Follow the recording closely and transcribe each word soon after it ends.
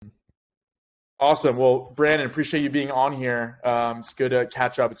Awesome. Well, Brandon, appreciate you being on here. It's good to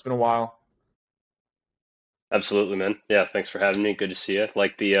catch up. It's been a while. Absolutely, man. Yeah, thanks for having me. Good to see you.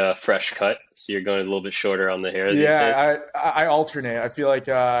 Like the fresh cut. So you're going a little bit shorter on the hair these days. I alternate. I feel like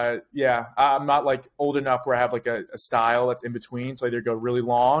I'm not like old enough where I have like a style that's in between. So I either go really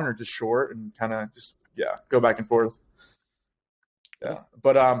long or just short and kind of just go back and forth.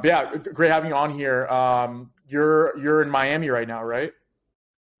 But yeah, great having you on here. You're in Miami right now, right?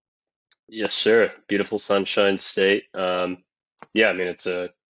 Yes, sir. Beautiful Sunshine State. Yeah, I mean it's a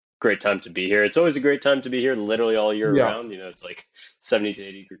great time to be here. It's always a great time to be here, literally all year Yeah. round. It's like 70 to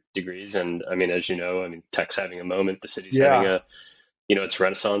 80 degrees, and I mean, as you know, I mean, tech's having a moment. The city's having Yeah. its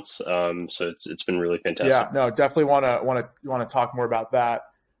renaissance. So it's been really fantastic. Yeah. No, definitely want to talk more about that.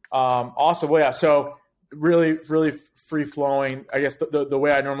 Awesome. Well, yeah. So really, really free flowing. I guess the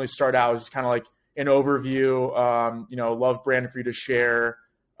way I normally start out is just kind of like an overview. Love Brandon for you to share.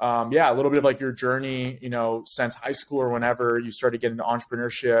 A little bit of like your journey, since high school or whenever you started getting into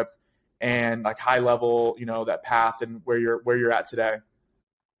entrepreneurship and like high level, that path and where you're at today.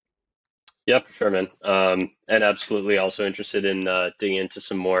 Yeah, for sure, man. And absolutely also interested in digging into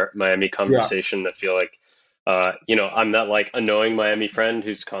some more Miami Yeah. conversation. I feel like, I'm that like annoying Miami friend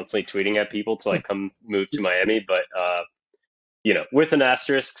who's constantly tweeting at people to like come move to Miami, but with an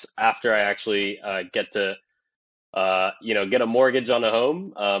asterisk after I actually get to, get a mortgage on a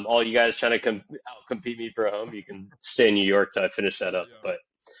home. All you guys trying to compete me for a home, you can stay in New York till I finish that up. Yeah.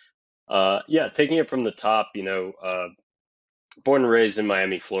 But yeah, taking it from the top, born and raised in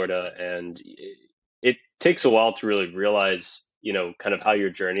Miami, Florida, and it takes a while to really realize, kind of how your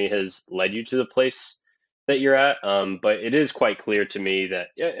journey has led you to the place that you're at. But it is quite clear to me that,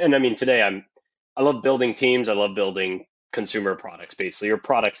 yeah, and I mean, today I love building teams. I love building consumer products, basically, or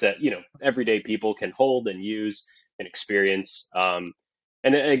products that, everyday people can hold and use and experience. And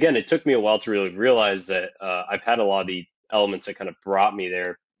again, it took me a while to really realize that I've had a lot of the elements that kind of brought me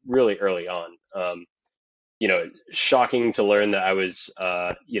there really early on. Shocking to learn that I was,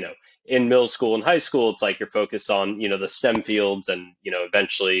 in middle school and high school, it's like you're focused on, the STEM fields and,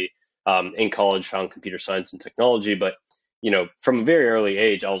 eventually in college found computer science and technology. But, from a very early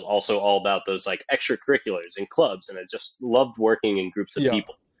age, I was also all about those like extracurriculars and clubs. And I just loved working in groups of Yeah.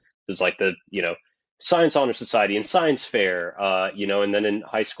 people. There's like the, Science Honor Society and Science Fair, and then in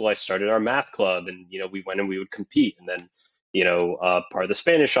high school, I started our math club and, we went and we would compete. And then, part of the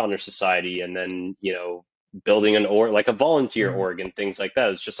Spanish Honor Society, and then, building like a volunteer Mhm. org and things like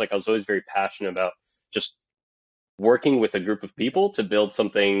that. It's just like I was always very passionate about just working with a group of people to build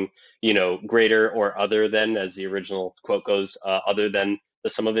something, greater or other than, as the original quote goes, other than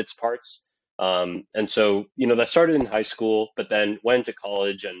the sum of its parts. And so, that started in high school, but then went to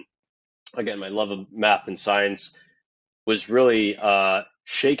college. And again, my love of math and science was really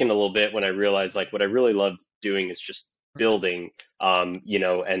shaken a little bit when I realized like what I really loved doing is just building, and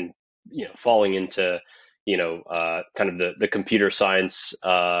falling into kind of the computer science,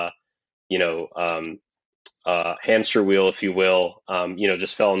 you know, um, hamster wheel, if you will.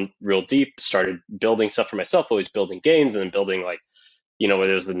 Just fell in real deep. Started building stuff for myself, always building games, and then building like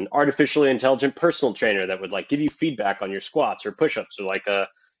whether it was an artificially intelligent personal trainer that would like give you feedback on your squats or push-ups, or like a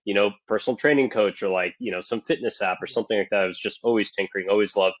personal training coach, or like some fitness app or something like that. I was just always tinkering,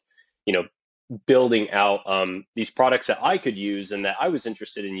 always loved you know building out these products that I could use and that I was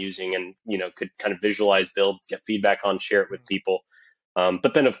interested in using, and could kind of visualize, build, get feedback on, share it with people.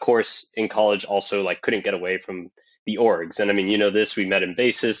 But then of course in college also like couldn't get away from the orgs. And I mean, this, we met in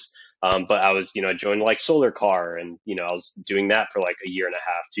basis. But I was, I joined like Solar Car, and I was doing that for like a year and a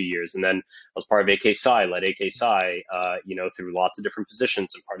half, 2 years, and then I was part of AK Sci, led AK Sci, through lots of different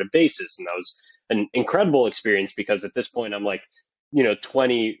positions, and part of Basis, and that was an incredible experience because at this point I'm like,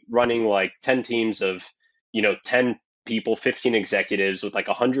 20, running like 10 teams of, 10 people, 15 executives with like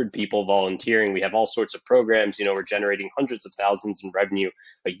 100 people volunteering. We have all sorts of programs. We're generating hundreds of thousands in revenue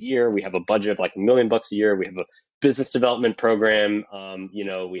a year. We have a budget of like $1 million a year. We have a business development program.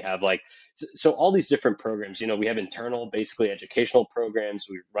 We have like, so all these different programs. We have internal, basically educational programs.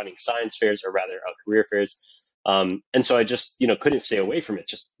 We're running science fairs, or rather career fairs. And so I just, couldn't stay away from it.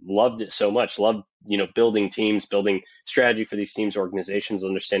 Just loved it so much. Loved, building teams, building strategy for these teams, organizations,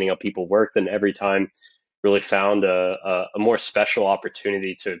 understanding how people work. And every time really found a more special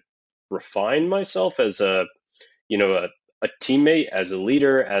opportunity to refine myself as a teammate, as a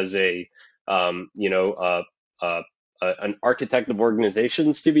leader, as an architect of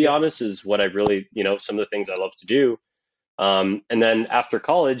organizations, to be honest, is what I really, some of the things I love to do. And then after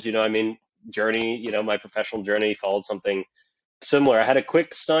college, journey, my professional journey followed something similar. I had a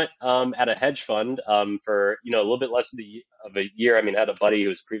quick stunt at a hedge fund for, a little bit less of a year. I mean, I had a buddy who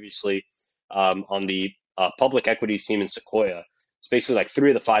was previously on the public equities team in Sequoia. It's basically like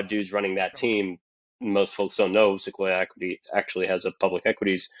 3 of the 5 dudes running that team. Most folks don't know Sequoia Equity actually has a public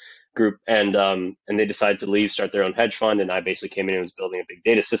equities group, and they decided to leave, start their own hedge fund, and I basically came in and was building a big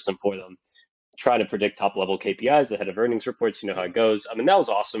data system for them, try to predict top level KPIs ahead of earnings reports. You know how it goes. I mean, that was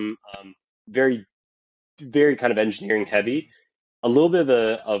awesome. Very, very kind of engineering heavy. A little bit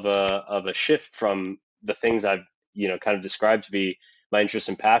of a shift from the things I've kind of described to be my interest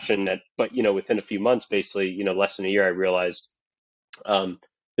and passion. But within a few months, basically less than a year, I realized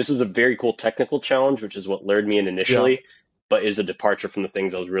this was a very cool technical challenge, which is what lured me in initially, but is a departure from the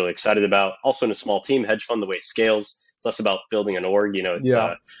things I was really excited about. Also, in a small team, hedge fund, the way it scales, it's less about building an org. It's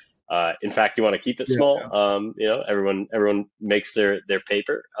in fact, you want to keep it small. Everyone makes their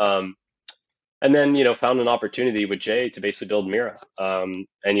paper. And then, found an opportunity with Jay to basically build Mira. And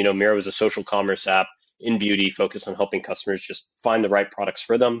Mira was a social commerce app in beauty focused on helping customers just find the right products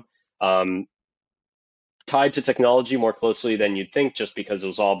for them. Tied to technology more closely than you'd think, just because it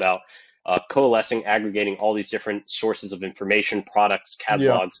was all about coalescing, aggregating all these different sources of information, products,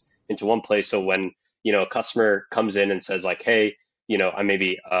 catalogs into one place. So when, a customer comes in and says like, hey, I may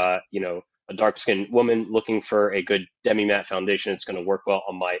be, a dark-skinned woman looking for a good demi-matte foundation, it's going to work well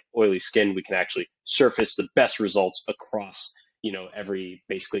on my oily skin. We can actually surface the best results across, every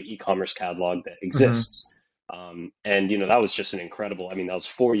basically e-commerce catalog that exists. And that was just an incredible, that was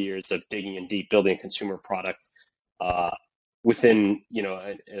 4 years of digging in deep, building a consumer product within,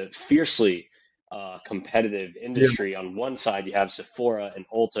 a fiercely competitive industry. On one side, you have Sephora and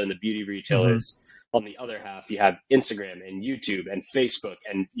Ulta and the beauty retailers. On the other half, you have Instagram and YouTube and Facebook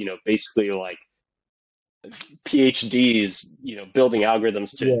and, basically like PhDs, building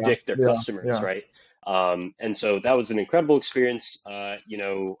algorithms to predict their customers, right? And so that was an incredible experience,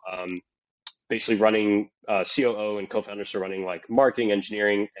 basically running COO and co-founders are running like marketing,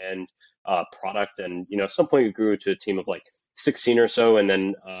 engineering, and product. And, at some point we grew to a team of like 16 or so. And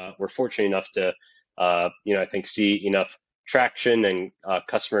then we're fortunate enough to, I think see enough traction and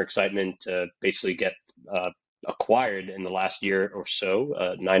customer excitement to basically get acquired in the last year or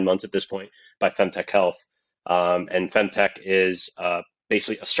so, 9 months at this point, by FemTec Health. And FemTec is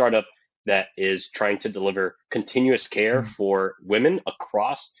basically a startup that is trying to deliver continuous care for women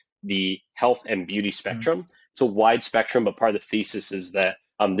across the health and beauty spectrum. It's a wide spectrum, but part of the thesis is that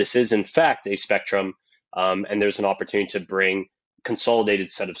this is in fact a spectrum, and there's an opportunity to bring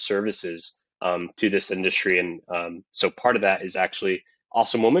consolidated set of services to this industry. And so part of that is actually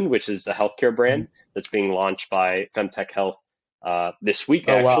Awesome Woman, which is the healthcare brand that's being launched by FemTec Health this week,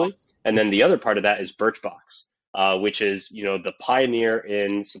 actually. Wow. And then the other part of that is Birchbox, which is, the pioneer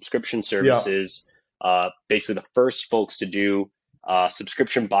in subscription services, basically the first folks to do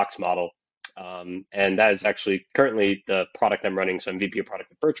subscription box model. And that is actually currently the product I'm running. So I'm VP of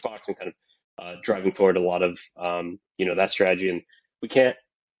product at Birchbox and kind of driving forward a lot of, that strategy. And we can't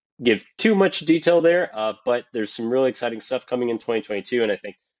give too much detail there, but there's some really exciting stuff coming in 2022. And I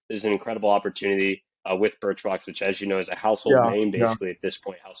think there's an incredible opportunity with Birchbox, which, as you know, is a household name, basically at this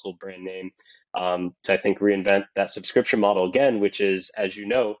point, household brand name, to, I think, reinvent that subscription model again, which is, as you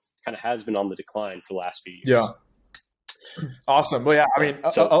know, kind of has been on the decline for the last few years. Yeah. Awesome. Well,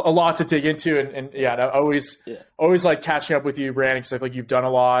 a lot to dig into, and I always like catching up with you, Brandon, because I feel like you've done a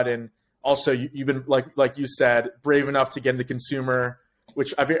lot, and also you've been like you said, brave enough to get into consumer,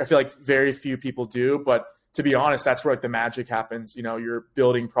 which I feel like very few people do. But to be honest, that's where like the magic happens. You're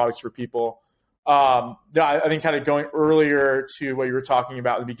building products for people. I think kind of going earlier to what you were talking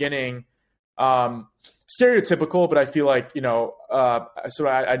about in the beginning, stereotypical, but I feel like, so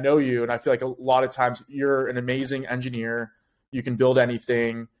I know you, and I feel like a lot of times you're an amazing engineer. You can build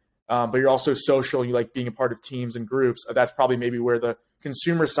anything, but you're also social. You like being a part of teams and groups. That's probably maybe where the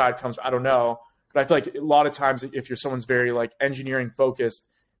consumer side comes. I don't know. But I feel like a lot of times if you're someone's very like engineering focused,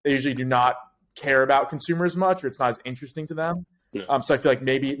 they usually do not care about consumers much, or it's not as interesting to them. Yeah. So I feel like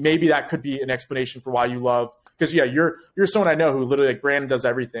maybe that could be an explanation for why you love, because you're someone I know who literally, like, Brandon does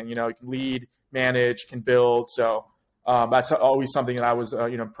everything. You can lead, manage, can build. So that's always something that I was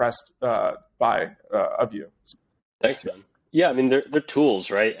impressed by of you. Thanks, man. Yeah, they're tools,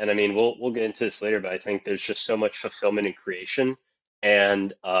 right? And we'll get into this later, but I think there's just so much fulfillment in creation,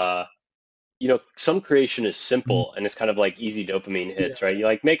 and some creation is simple and it's kind of like easy dopamine hits, right? You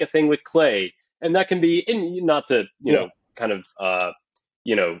like make a thing with clay, and that can be not to kind of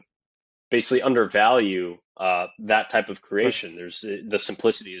basically undervalue that type of creation. There's the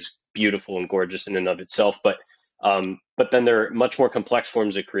simplicity is beautiful and gorgeous in and of itself, but then there are much more complex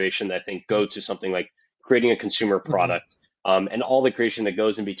forms of creation that I think go to something like creating a consumer product, and all the creation that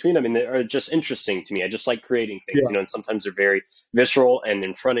goes in between. I mean, they are just interesting to me. I just like creating things, Yeah. and sometimes they're very visceral and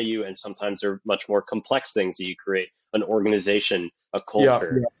in front of you, and sometimes they're much more complex things that you create: an organization, a Yeah.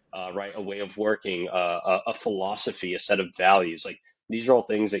 culture, right, a way of working, a philosophy, a set of values. Like these are all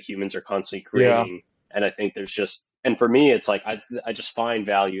things that humans are constantly Yeah. creating, and I think there's just, and for me, it's like I just find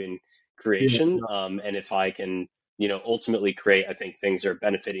value in Yeah. creation, and if I can, ultimately create, I think things are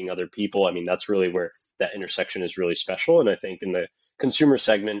benefiting other people. I mean, that's really where that intersection is really special. And I think in the consumer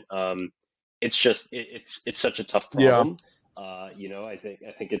segment, it's just it's such a tough Yeah. problem. I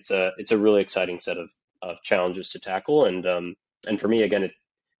think it's a really exciting set of challenges to tackle. And for me, again,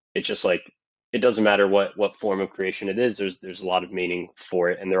 it's just like it doesn't matter what form of creation it is. There's a lot of meaning for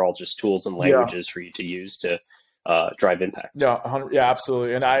it, and they're all just tools and Yeah. languages for you to use to drive impact. Yeah. 100, yeah.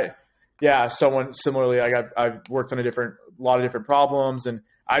 Absolutely. And someone similarly, I've worked on a lot of different problems, and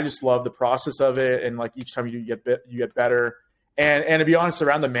I just love the process of it. And like each time you get better. And to be honest,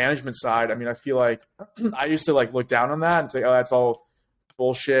 around the management side, I mean, I feel like I used to like look down on that and say, oh, that's all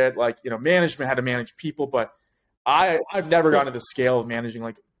bullshit. Like, management had to manage people, but I've never gotten to the scale of managing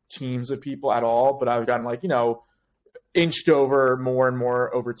like teams of people at all, but I've gotten like, inched over more and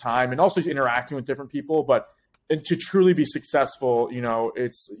more over time, and also interacting with different people. But and to truly be successful,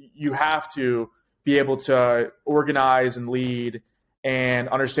 you have to be able to organize and lead and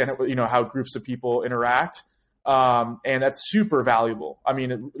understand, how groups of people interact. And that's super valuable. I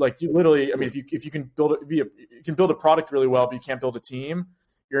mean, if you can build a product really well, but you can't build a team,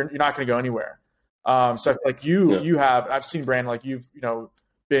 you're not going to go anywhere. So I feel like I've seen Brandon, like you've,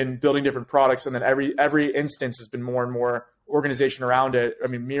 been building different products, and then every instance has been more and more organization around it. I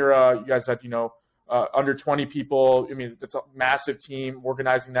mean, Mira, you guys had, under 20 people. I mean, it's a massive team.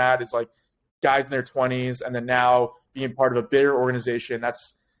 Organizing that is like guys in their 20s, and then now being part of a bigger organization.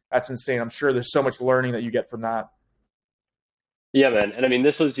 That's insane. I'm sure there's so much learning that you get from that. Yeah, man. And I mean,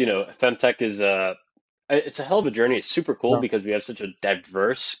 this was, FemTech is it's a hell of a journey. It's super cool because we have such a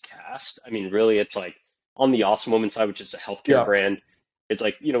diverse cast. I mean, really, it's like on the Awesome Woman side, which is a healthcare brand. It's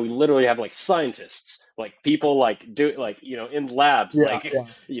like, we literally have like scientists, like people like in labs,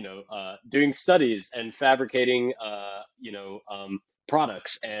 doing studies and fabricating,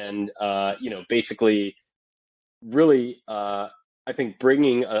 products and, basically really, I think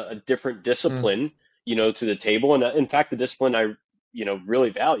bringing a different discipline, to the table. And in fact, the discipline I,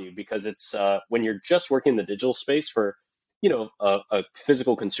 really value, because it's when you're just working in the digital space for, a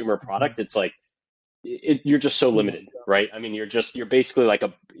physical consumer product, it's like, you're just so limited, right? I mean, you're basically like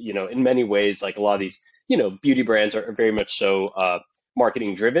in many ways, like a lot of these, beauty brands are very much so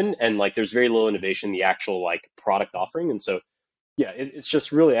marketing driven, and like there's very little innovation in the actual like product offering. And so, yeah, it's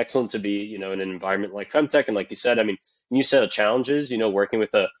just really excellent to be, in an environment like FemTech. And like you said, I mean, new set of challenges, working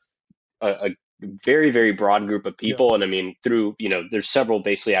with a very, very broad group of people. And I mean, through, there's several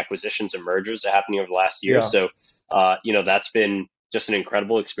basically acquisitions and mergers that happening over the last year. So, that's been just an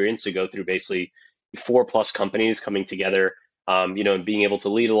incredible experience to go through basically 4+ companies coming together, and being able to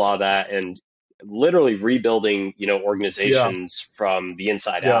lead a lot of that, and literally rebuilding, organizations from the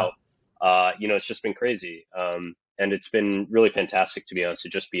inside out. It's just been crazy. And it's been really fantastic, to be honest, to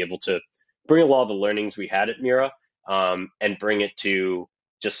just be able to bring a lot of the learnings we had at Mira, and bring it to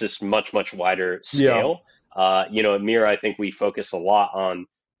just this much, much wider scale. At Mira, I think we focus a lot on,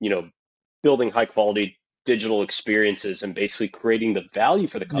 building high quality digital experiences and basically creating the value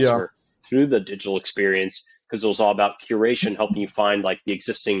for the customer through the digital experience, because it was all about curation, helping you find like the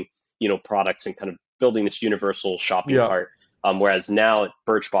existing, products, and kind of building this universal shopping cart. Whereas now at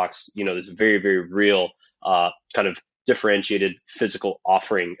Birchbox, there's a very, very real kind of differentiated physical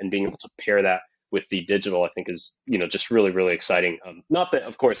offering, and being able to pair that with the digital, I think is, just really, really exciting. Not that,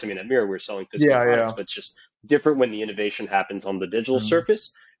 of course, I mean, at Mira, we're selling physical products, but it's just different when the innovation happens on the digital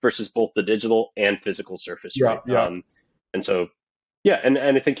surface versus both the digital and physical surface, right? And so, and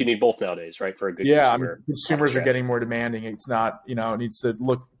I think you need both nowadays, right, for a good consumer. I mean, consumers are getting more demanding. It's not, it needs to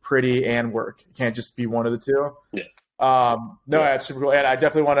look pretty and work. It can't just be one of the two. That's super cool. And I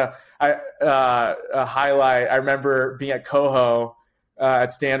definitely want to highlight, I remember being at COO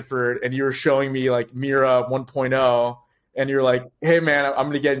at Stanford, and you were showing me like Mira 1.0, and you're like, hey man, I'm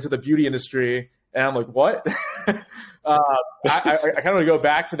going to get into the beauty industry. And I'm like, what? I kind of want to go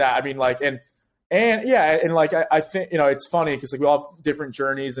back to that. I mean, like, and like, I think, it's funny because like we all have different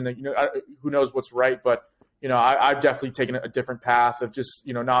journeys, and who knows what's right. But, I've definitely taken a different path of just,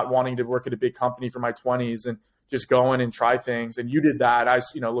 not wanting to work at a big company for my 20s and just go in and try things. And you did that. I,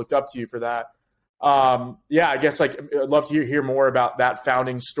 looked up to you for that. I guess like I'd love to hear more about that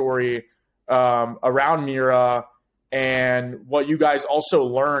founding story around Mira, and what you guys also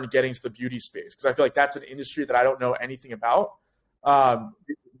learned getting to the beauty space. Because I feel like that's an industry that I don't know anything about.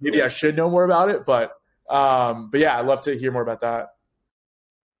 Maybe I should know more about it, but yeah, I'd love to hear more about that.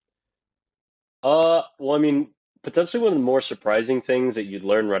 Well, I mean, potentially one of the more surprising things that you'd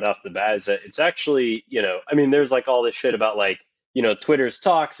learn right off the bat is that it's actually, I mean, there's like all this shit about like, Twitter's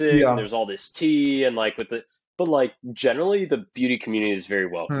toxic and Yeah. there's all this tea and like but like generally the beauty community is very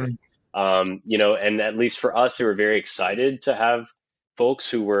welcoming. And at least for us, they were very excited to have folks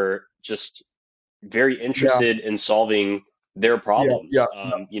who were just very Yeah. interested in solving their Yeah. problems. Yeah.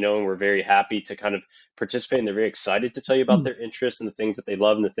 And we're very happy to kind of participate, and they're very excited to tell you about their interests and the things that they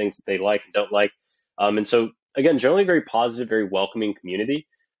love and the things that they like and don't like. And so again, generally very positive, very welcoming community.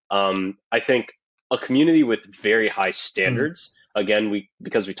 I think a community with very high standards. Again,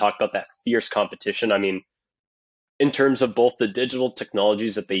 because we talked about that fierce competition. I mean, in terms of both the digital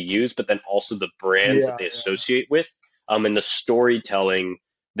technologies that they use, but then also the brands that they associate with, and the storytelling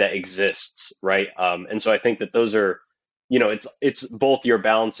that exists, right? And so I think that those are, it's both you're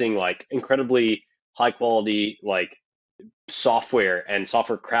balancing like incredibly high quality like software and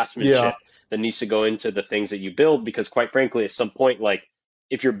software craftsmanship that needs to go into the things that you build, because quite frankly, at some point, like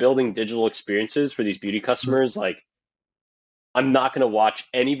if you're building digital experiences for these beauty customers, like I'm not going to watch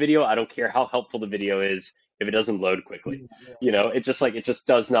any video. I don't care how helpful the video is if it doesn't load quickly. It's just like, it just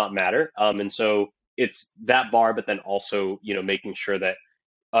does not matter. And so it's that bar, but then also, making sure that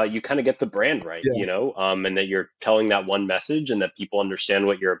you kind of get the brand right, and that you're telling that one message and that people understand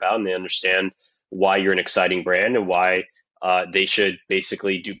what you're about and they understand why you're an exciting brand and why they should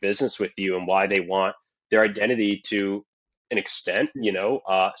basically do business with you and why they want their identity to an extent,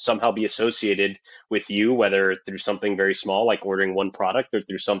 somehow be associated with you, whether through something very small, like ordering one product, or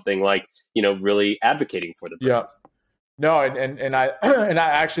through something like, really advocating for the brand. Yeah. No, and I and I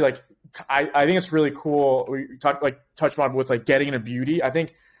actually like I think it's really cool. We touched on with like getting into beauty. I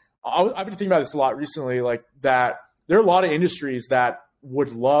think I've been thinking about this a lot recently, like that there are a lot of industries that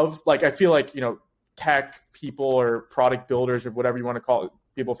would love, like I feel like, tech people or product builders or whatever you want to call it,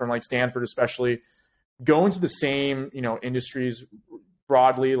 people from like Stanford especially, go into the same, industries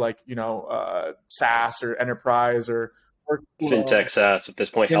broadly, like, SaaS or enterprise or FinTech, SaaS, at this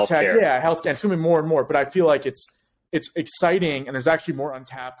point, fintech, healthcare. Yeah, healthcare. And it's going to be more and more. But I feel like it's exciting, and there's actually more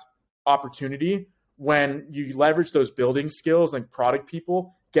untapped opportunity when you leverage those building skills, like product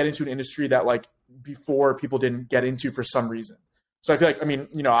people get into an industry that like before people didn't get into for some reason. So I feel like, I mean,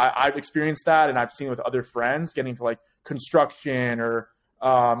 I've experienced that, and I've seen it with other friends getting to like construction or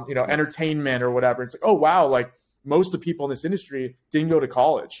entertainment or whatever. It's like, oh wow, like most of the people in this industry didn't go to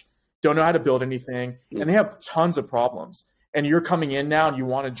college, don't know how to build anything, and they have tons of problems. And you're coming in now and you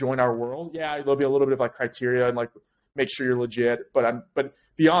want to join our world. Yeah, there'll be a little bit of like criteria and like make sure you're legit. But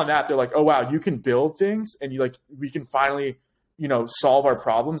beyond that, they're like, oh wow, you can build things, and we can finally, solve our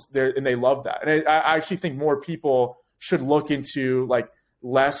problems there, and they love that. And I actually think more people should look into like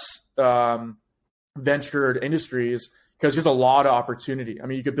less ventured industries, because there's a lot of opportunity. I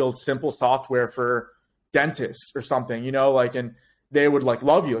mean, you could build simple software for dentists or something, and they would like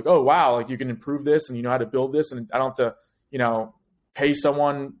love you. Like, oh wow, like you can improve this and you know how to build this, and I don't have to, pay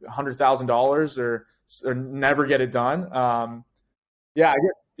someone $100,000 or never get it done. Yeah.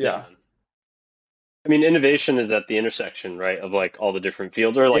 I mean, innovation is at the intersection, right, of like all the different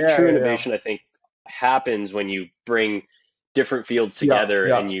fields, or like true innovation, I think, happens when you bring different fields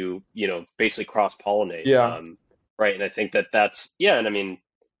together and you basically cross pollinate. Right. And I think that's and I mean,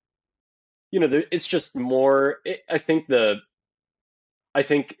 it's just more, I think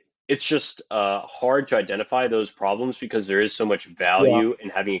it's just hard to identify those problems because there is so much value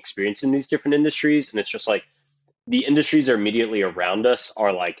in having experience in these different industries. And it's just like the industries that are immediately around us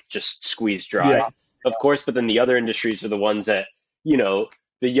are like just squeezed dry, of course. But then the other industries are the ones that,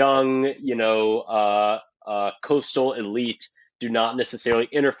 the young, coastal elite do not necessarily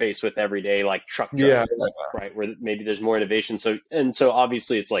interface with every day, like truck drivers, right? Where maybe there's more innovation. So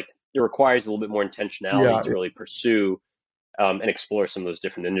obviously it's like it requires a little bit more intentionality to really pursue and explore some of those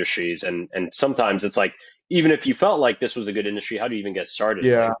different industries. And sometimes it's like, even if you felt like this was a good industry, how do you even get started?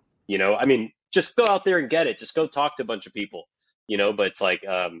 Like, I mean, just go out there and get it. Just go talk to a bunch of people, but it's like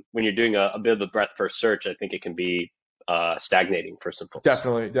when you're doing a bit of a breadth first search, I think it can be stagnating for some folks.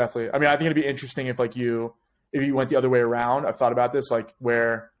 Definitely. I mean, I think it'd be interesting if like if you went the other way around. I've thought about this, like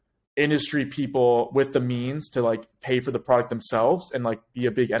where industry people with the means to like pay for the product themselves and like be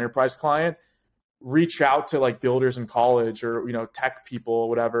a big enterprise client reach out to like builders in college or, tech people or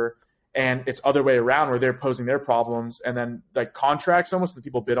whatever. And it's other way around where they're posing their problems and then like contracts almost, the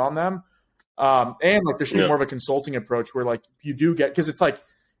people bid on them. And like there should be more of a consulting approach where like you do get, because it's like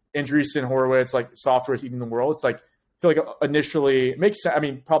Andreessen Horowitz, like software is eating the world. It's like feel like initially it makes sense. I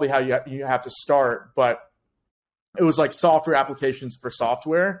mean, probably how you have to start, but it was like software applications for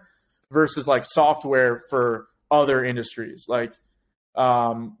software versus like software for other industries. Like,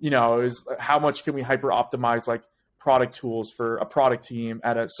 is how much can we hyper optimize like product tools for a product team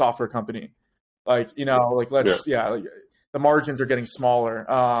at a software company? Like, like like the margins are getting smaller.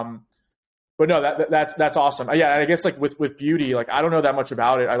 But no, that's awesome. Yeah. I guess like with beauty, like, I don't know that much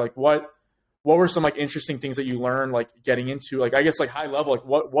about it. I like, what were some like interesting things that you learned, like getting into, like, I guess like high level, like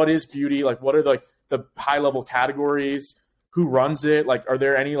what is beauty? Like, what are the high level categories? Who runs it? Like, are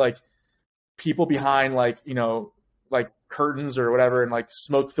there any like people behind like, like curtains or whatever, and like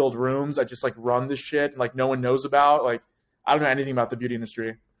smoke filled rooms that just like run this shit and like no one knows about? Like, I don't know anything about the beauty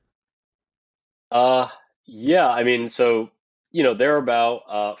industry. Yeah, I mean, so, there are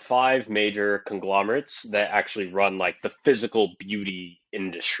about 5 major conglomerates that actually run like the physical beauty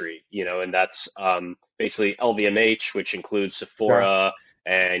industry, and that's basically LVMH, which includes Yeah. Sephora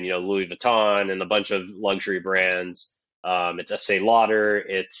and, Louis Vuitton and a bunch of luxury brands. It's Estee Lauder,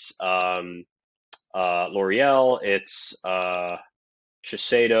 it's L'Oreal, it's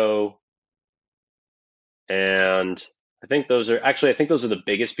Shiseido, and I think those are the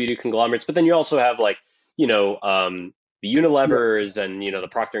biggest beauty conglomerates. But then you also have like, the Yeah. Unilevers and, the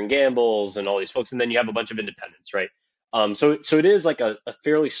Procter and Gambles and all these folks, and then you have a bunch of independents, right? So it is like a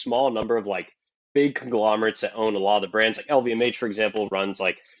fairly small number of like big conglomerates that own a lot of the brands. Like LVMH, for example, runs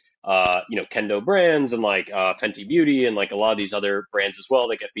like Kendo brands and like Fenty Beauty and like a lot of these other brands as well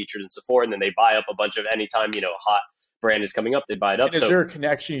that get featured in Sephora, and then they buy up a bunch of anytime a hot brand is coming up, they buy it up. And is So there a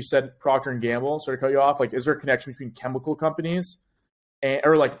connection? You said Procter and Gamble. Sorry to cut you off. Like, is there a connection between chemical companies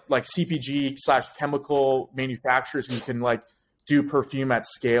or like CPG / chemical manufacturers who can like do perfume at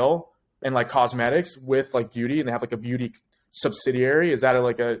scale and like cosmetics with like beauty, and they have like a beauty subsidiary? Is that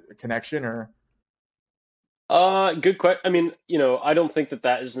like a connection or? Good question. I mean, I don't think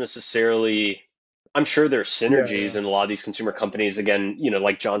that is necessarily. I'm sure there's Yeah, synergies yeah, in a lot of these consumer companies. Again,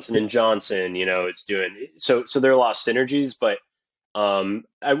 like Johnson and Johnson, it's doing so. There are a lot of synergies, but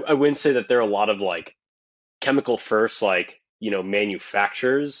I wouldn't say that there are a lot of like chemical first, like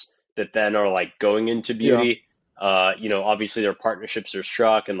manufacturers that then are like going into yeah, beauty. Obviously their partnerships are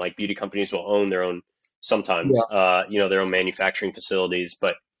struck, and like beauty companies will own their own sometimes, yeah, their own manufacturing facilities,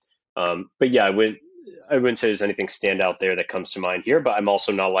 but yeah, I wouldn't say there's anything stand out there that comes to mind here, but I'm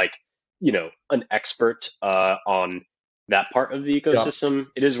also not like, an expert on that part of the yeah, ecosystem.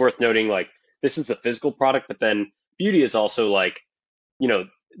 It is worth noting, like, this is a physical product, but then beauty is also like, you know,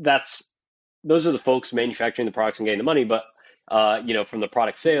 that's those are the folks manufacturing the products and getting the money, but from the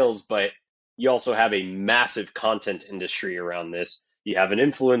product sales, but you also have a massive content industry around this. You have an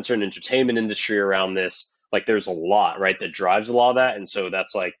influencer and entertainment industry around this. Like, there's a lot, right, that drives a lot of that. And so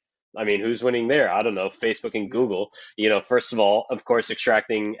that's like, I mean, who's winning there? I don't know, Facebook and yeah. Google. First of all, of course,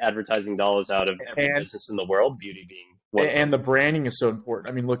 extracting advertising dollars out of every And business in the world, beauty being one of and them. the branding is so important.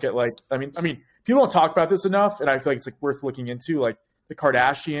 I mean, look at like, I mean, people don't talk about this enough, and I feel like it's like worth looking into, like the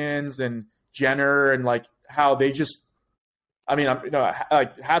Kardashians and Jenner, and like how they just, I mean,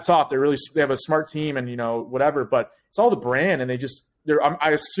 like hats off. They have a smart team, and whatever, but it's all the brand, and I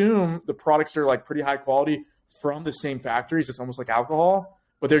assume the products are like pretty high quality from the same factories. It's almost like alcohol,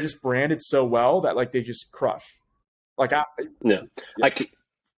 but they're just branded so well that like they just crush. Like, No, yeah, I, c-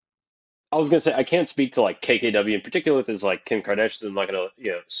 I was gonna say I can't speak to like KKW in particular. If there's like Kim Kardashian, I'm not gonna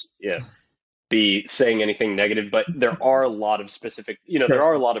be saying anything negative, but there are a lot of specific, there sure.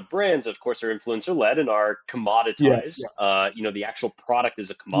 are a lot of brands, of course, are influencer led and are Yeah, commoditized. yeah, The actual product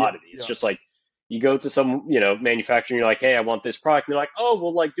is a yeah, commodity. It's yeah. just like you go to some, manufacturer and you're like, hey, I want this product. And they're like, oh,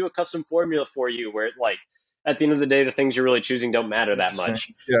 we'll like do a custom formula for you where it like, at the end of the day, the things you're really choosing don't matter that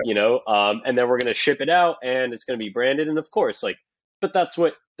Interesting. much, Yeah, and then we're going to ship it out and it's going to be branded. And of course, like, but that's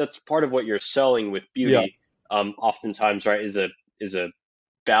part of what you're selling with yeah, beauty. Oftentimes, right, is a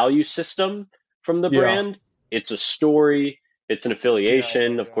value system from the yeah, brand. It's a story. It's an yeah,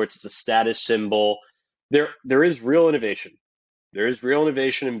 affiliation. Of yeah, course, it's a status symbol. There is real innovation. There is real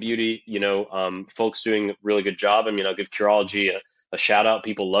innovation in beauty. Folks doing a really good job. I mean, I'll give Curology a shout out.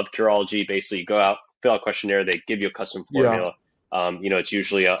 People love Curology. Basically, you go out, fill out a questionnaire. They give you a custom yeah, formula. It's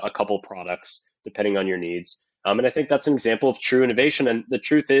usually a couple products depending on your needs. And I think that's an example of true innovation. And the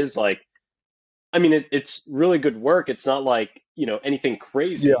truth is, like, I mean, it's really good work. It's not like, anything yeah,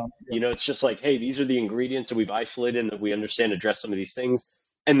 crazy. It's just like, hey, these are the ingredients that we've isolated and that we understand address some of these things.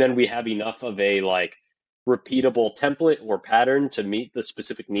 And then we have enough of a like repeatable template or pattern to meet the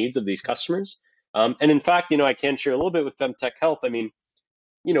specific needs of these customers. And in fact, I can share a little bit with FemTech Health. I mean,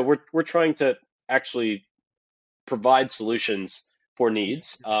 we're trying to actually provide solutions for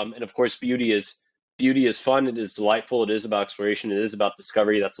needs. And of course, beauty is fun. It is delightful. It is about exploration. It is about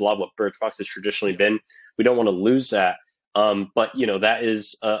discovery. That's a lot of what Birchbox has traditionally been. We don't want to lose that. But that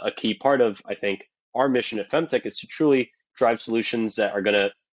is a key part of, I think, our mission at FemTec is to truly drive solutions that are going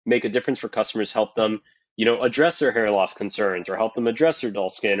to make a difference for customers, help them, address their hair loss concerns, or help them address their dull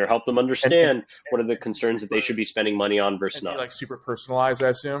skin, or help them understand what are the concerns that they should be spending money on versus not. Like super personalized, I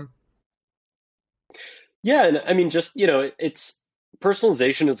assume. Yeah, and I mean, just it's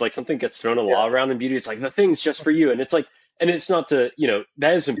personalization is like something gets thrown a lot around in beauty. It's like the thing's just for you, and it's like, and it's not to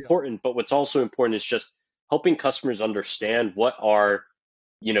that is important, but what's also important is just helping customers understand what are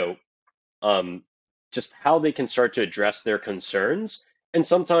just how they can start to address their concerns, and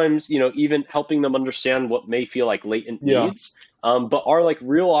sometimes even helping them understand what may feel like latent needs, but are like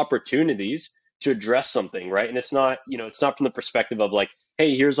real opportunities to address something, right? And it's not it's not from the perspective of like,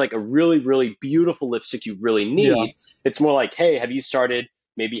 hey, here's like a really, really beautiful lipstick you really need. It's more like, hey, have you started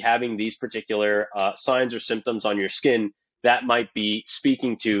maybe having these particular signs or symptoms on your skin that might be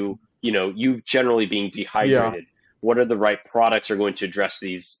speaking to you generally being dehydrated? What are the right products are going to address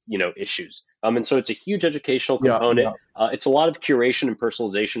these issues? And so it's a huge educational component. It's a lot of curation and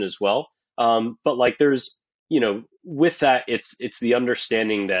personalization as well. But like there's with that, it's the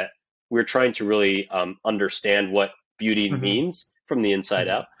understanding that we're trying to really understand what beauty means from the inside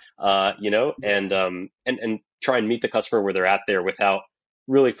out, and try and meet the customer where they're at there without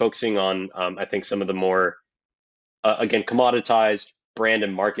really focusing on, I think, some of the more, again, commoditized brand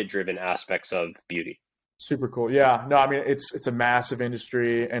and market driven aspects of beauty. Super cool. Yeah. No, I mean, it's a massive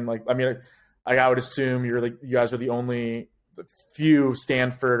industry. And like, I mean, I would assume you guys are the few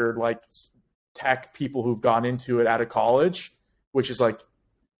Stanford or like tech people who've gone into it out of college, which is like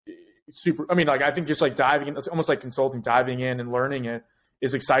super. I mean, like, I think just like diving in, it's almost like consulting, diving in and learning it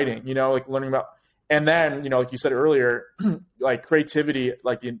is exciting, like learning about, and then, like you said earlier, like creativity,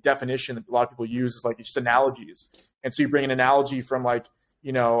 like the definition that a lot of people use is like just analogies. And so you bring an analogy from like,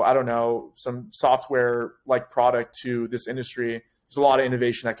 I don't know, some software like product to this industry. There's a lot of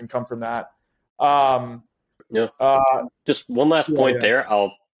innovation that can come from that. Just one last point there. A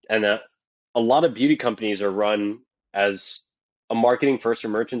lot of beauty companies are run as a marketing first or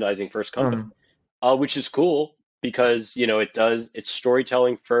merchandising first company, which is cool because, it's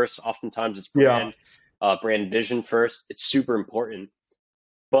storytelling first. Oftentimes it's brand vision first. It's super important.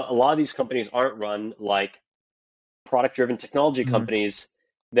 But a lot of these companies aren't run like product-driven technology companies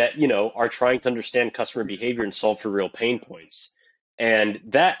that, are trying to understand customer behavior and solve for real pain points. And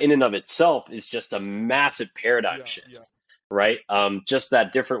that in and of itself is just a massive paradigm shift, right? Just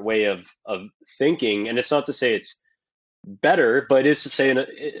that different way of thinking. And it's not to say it's better, but it is to say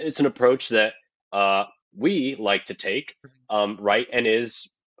it's an approach that we like to take, right? And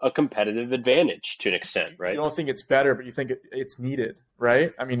is a competitive advantage to an extent, right? You don't think it's better, but you think it's needed,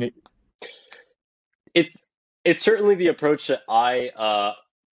 right? I mean, it's certainly the approach that I,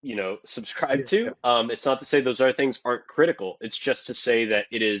 subscribe to. It's not to say those other things aren't critical. It's just to say that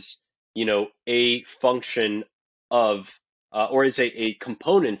it is, a function of, or is a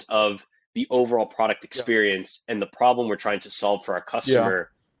component of the overall product experience and the problem we're trying to solve for our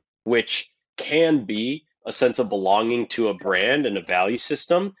customer, which can be a sense of belonging to a brand and a value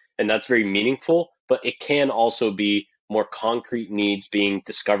system. And that's very meaningful, but it can also be more concrete needs being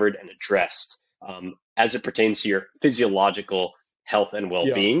discovered and addressed as it pertains to your physiological health and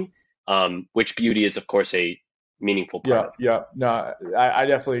well-being, which beauty is, of course, a meaningful part of. Yeah. No, I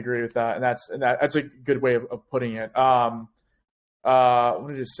definitely agree with that. And that's a good way of putting it. What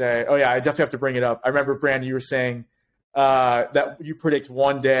did it say? Oh yeah, I definitely have to bring it up. I remember, Brandon, you were saying that you predict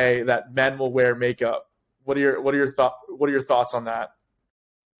one day that men will wear makeup. What are your thoughts on that?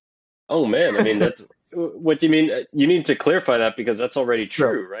 Oh man, I mean, that's what do you mean? You need to clarify that because that's already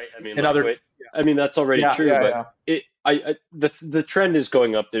true, right? I mean, that's already true. But the trend is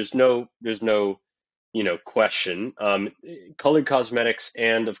going up. There's no question. Colored cosmetics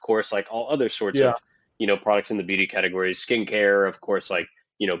and of course like all other sorts of products in the beauty categories, skincare, of course, like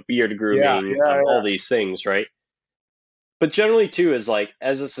beard grooming, all these things, right? But generally too is like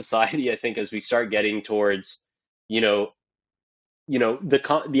as a society, I think as we start getting towards the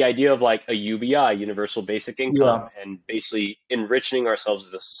idea of like a UBI, universal basic income, and basically enriching ourselves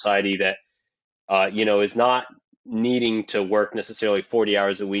as a society that is not needing to work necessarily 40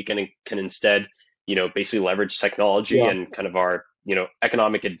 hours a week and can instead basically leverage technology and kind of our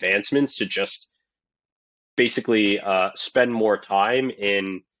economic advancements to just basically spend more time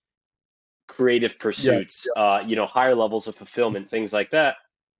in creative pursuits, higher levels of fulfillment, things like that.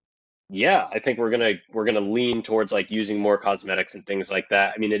 Yeah, I think we're gonna lean towards like using more cosmetics and things like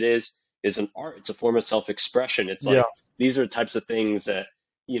that. I mean, it is an art. It's a form of self-expression. It's like these are types of things that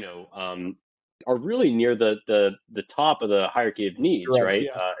are really near the top of the hierarchy of needs, Right. right?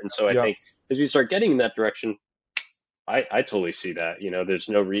 Yeah. And so I Yeah. think as we start getting in that direction, I totally see that. There's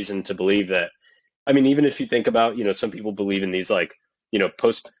no reason to believe that. I mean, even if you think about, some people believe in these like, not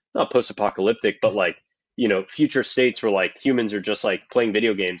post-apocalyptic, but like, future states where like humans are just like playing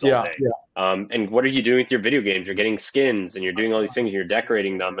video games all Yeah. day. Yeah. And what are you doing with your video games? You're getting skins and you're doing all these things and you're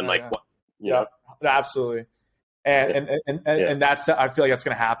decorating them and Yeah. like Yeah. what, you Yeah. know? Absolutely. Yeah. And that's, I feel like that's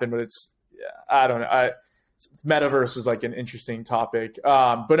going to happen, but it's, yeah, I don't know. Metaverse is like an interesting topic.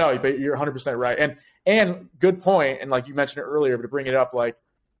 But no, but you're 100% right. And good point. And like you mentioned it earlier, but to bring it up, like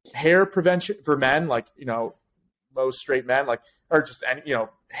hair prevention for men, like, most straight men, like, or just,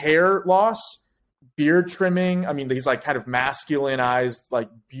 hair loss, beard trimming. I mean, these like kind of masculinized, like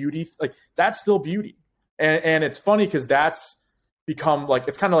beauty, like that's still beauty. And it's funny because that's become like,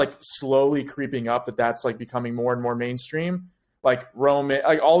 it's kind of like slowly creeping up that's like becoming more and more mainstream. Like Roman,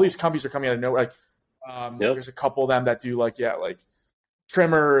 like all these companies are coming out of nowhere. Like, Yep. there's a couple of them that do like, yeah, like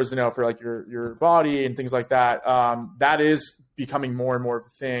trimmers, for like your body and things like that. That is becoming more and more of a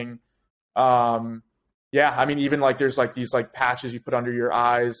thing. Yeah, I mean, even like there's like these like patches you put under your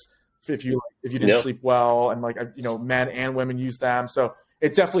eyes if you didn't Yep. sleep well, and like men and women use them. So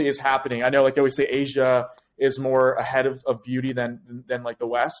it definitely is happening. I know, like they always say, Asia is more ahead of beauty than like the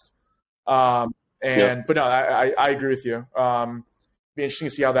West. Yep. But no, I agree with you. Be interesting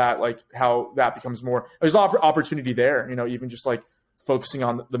to see how that becomes more. There's opportunity there. Even just like focusing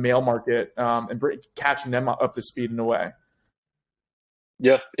on the male market, and catching them up to speed in a way.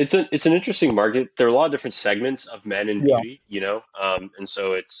 Yeah, it's an interesting market. There are a lot of different segments of men in Yeah. beauty, and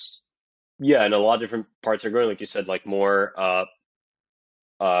so it's yeah, and a lot of different parts are growing, like you said, like more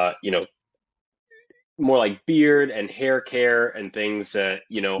uh, you know, more like beard and hair care and things that,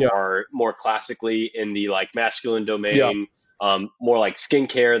 Yeah. are more classically in the like masculine Yeah. domain, more like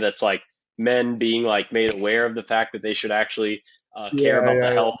skincare that's like men being like made aware of the fact that they should actually care Yeah. about the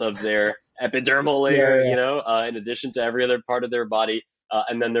Yeah. health of their epidermal Yeah. layer, Yeah. in addition to every other part of their body.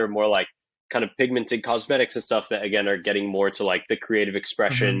 And then there are more like kind of pigmented cosmetics and stuff that again are getting more to like the creative Hmm.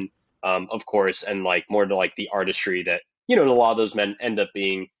 expression, of course, and like more to like the artistry that, and a lot of those men end up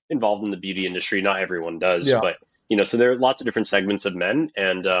being involved in the beauty industry. Not everyone does, Yeah. but so there are lots of different segments of men,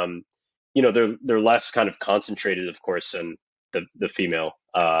 and they're less kind of concentrated, of course, than the female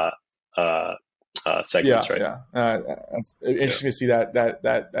uh, Yeah. segments, right? Yeah. It's Yeah. interesting to see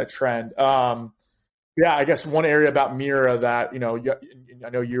that trend. Yeah, I guess one area about Mira that I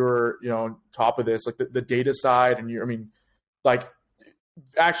know you're on top of this, like the data side, and I mean, like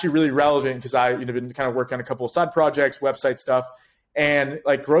actually really relevant because I been kind of working on a couple of side projects, website stuff, and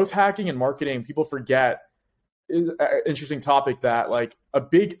like growth hacking and marketing. People forget is an interesting topic that like a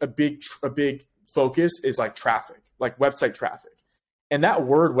big focus is like traffic, like website traffic, and that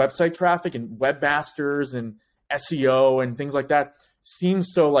word website traffic and webmasters and SEO and things like that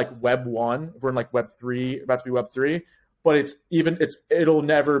seems so like web one. If we're in like web three, about to be web three, but it'll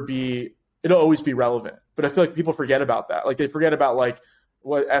always be relevant. But I feel like people forget about that. Like they forget about like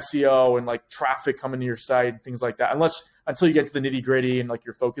what SEO and like traffic coming to your site and things like that. Until you get to the nitty gritty and like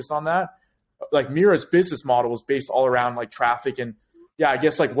you're focused on that. Like Mira's business model was based all around like traffic and yeah, I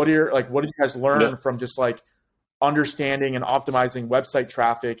guess like what did you guys Yeah. learn from just like understanding and optimizing website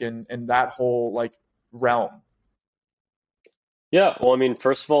traffic and that whole like realm? Yeah. Well, I mean,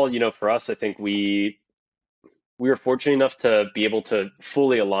 first of all, for us, I think we were fortunate enough to be able to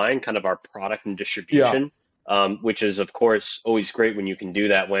fully align kind of our product and Yeah. distribution, which is, of course, always great when you can do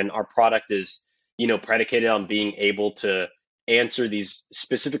that when our product is, predicated on being able to answer these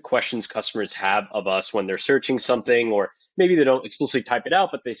specific questions customers have of us when they're searching something, or maybe they don't explicitly type it out,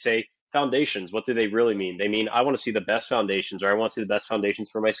 but they say foundations. What do they really mean? They mean, I want to see the best foundations, or I want to see the best foundations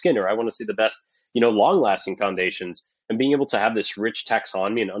for my skin, or I want to see the best, long lasting foundations. And being able to have this rich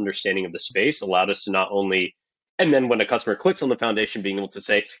taxonomy and understanding of the space allowed us to not only and then when a customer clicks on the foundation, being able to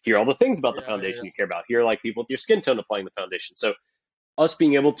say, here are all the things about the Yeah. foundation you care about. Here are like people with your skin tone applying the foundation. So us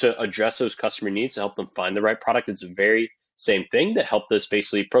being able to address those customer needs to help them find the right product, it's the very same thing that helped us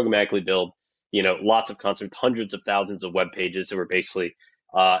basically programmatically build, lots of content, hundreds of thousands of web pages that were basically,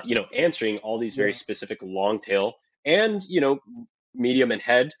 answering all these very Yeah. specific long tail and, medium and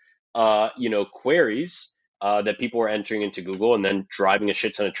head, queries that people were entering into Google and then driving a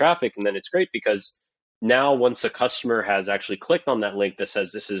shit ton of traffic. And then it's great because now once a customer has actually clicked on that link that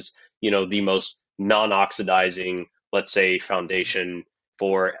says this is, the most non-oxidizing, let's say, foundation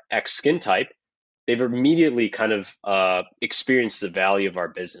for X skin type, they've immediately kind of experienced the value of our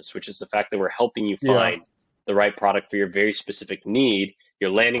business, which is the fact that we're helping you Yeah. find the right product for your very specific need.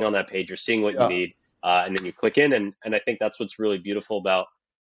 You're landing on that page, you're seeing what you Yeah. need, and then you click in. And I think that's what's really beautiful about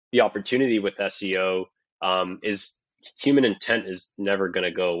the opportunity with SEO is human intent is never going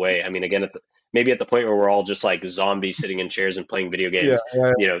to go away. I mean, again, maybe at the point where we're all just like zombies sitting in chairs and playing video Yeah,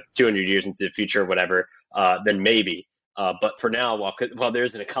 games, 200 years into the future or whatever, then maybe. But for now, while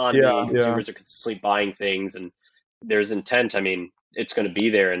there's an economy and consumers are consistently buying things and there's intent, I mean, it's going to be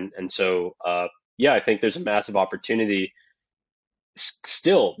there. And so, I think there's a massive opportunity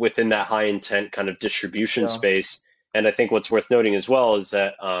still within that high intent kind of distribution space. And I think what's worth noting as well is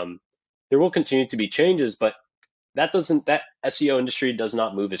that there will continue to be changes, but that SEO industry does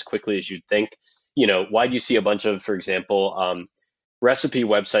not move as quickly as you'd think. Why do you see a bunch of, for example, recipe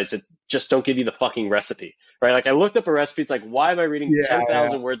websites that just don't give you the fucking recipe, right? Like I looked up a recipe. It's like, why am I reading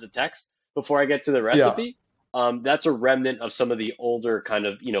 10,000 words of text before I get to the recipe? That's a remnant of some of the older kind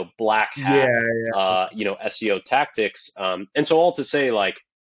of, black hat, SEO tactics. And so all to say, like,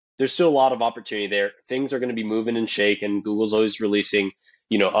 there's still a lot of opportunity there. Things are going to be moving and shaking. Google's always releasing,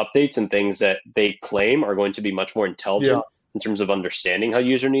 updates and things that they claim are going to be much more intelligent in terms of understanding how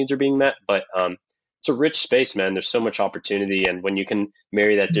user needs are being met. But it's a rich space, man. There's so much opportunity. And when you can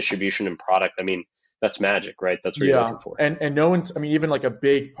marry that distribution and product, I mean, that's magic, right? That's what you're looking for. And no one's, I mean, even like a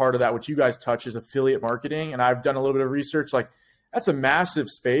big part of that, which you guys touch, is affiliate marketing. And I've done a little bit of research. Like that's a massive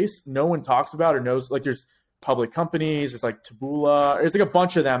space. No one talks about or knows. Like there's public companies. It's like Taboola. There's like a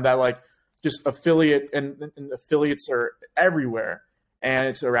bunch of them that like just affiliate and affiliates are everywhere. And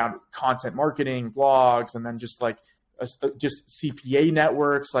it's around content marketing, blogs, and then just like just CPA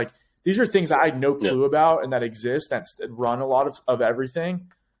networks. Like these are things I had no clue about and that exist that run a lot of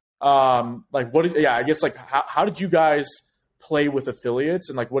everything. I guess like how did you guys play with affiliates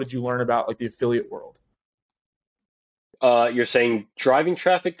and like what did you learn about like the affiliate world? You're saying driving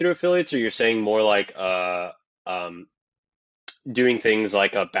traffic through affiliates, or you're saying more like doing things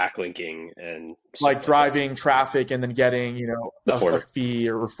like backlinking and like driving traffic and then getting a fee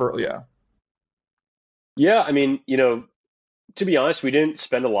or referral? Yeah, I mean, to be honest, we didn't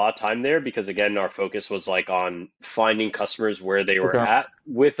spend a lot of time there because, again, our focus was like on finding customers where they were at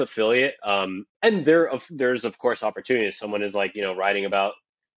with affiliate. And there's, of course, opportunities. Someone is like, writing about,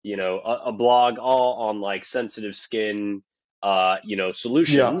 a blog all on like sensitive skin,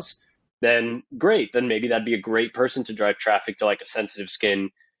 solutions. Then great. Then maybe that'd be a great person to drive traffic to like a sensitive skin,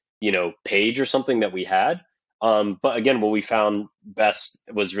 page or something that we had. But again, what we found best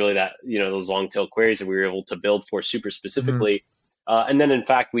was really that, those long tail queries that we were able to build for super specifically. And then in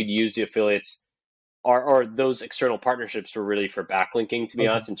fact, we'd use the affiliates or those external partnerships were really for backlinking, to be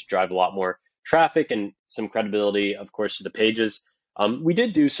honest, and to drive a lot more traffic and some credibility, of course, to the pages. We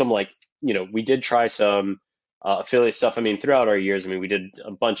did do some we did try some affiliate stuff. I mean, throughout our years, we did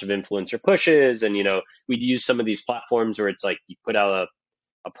a bunch of influencer pushes and, we'd use some of these platforms where it's like you put out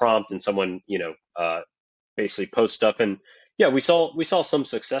a prompt and someone, basically post stuff. And we saw some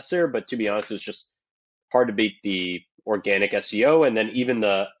success there, but to be honest, it was just hard to beat the organic SEO. And then even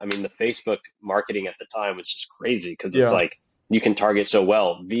the Facebook marketing at the time was just crazy because it's like you can target so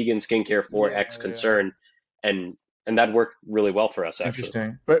well, vegan skincare for X concern. And that worked really well for us, actually.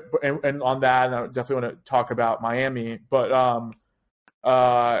 Interesting. But on that, and I definitely want to talk about Miami, but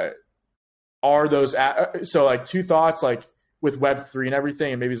are those so like two thoughts, like with Web3 and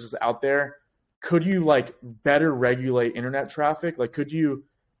everything, and maybe this is out there, could you like better regulate internet traffic? Like, could you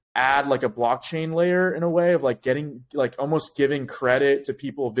add like a blockchain layer in a way of like getting like almost giving credit to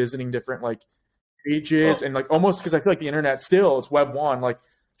people visiting different like pages and like almost because I feel like the internet still, it's Web1, like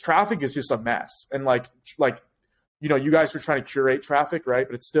traffic is just a mess. And like you guys are trying to curate traffic, right?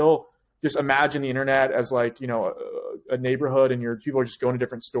 But it's still just imagine the internet as like, a neighborhood and your people are just going to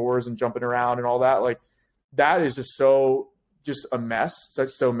different stores and jumping around and all that. Like that is just a mess.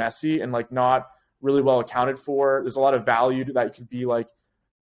 That's so messy and like not really well accounted for. There's a lot of value that could be like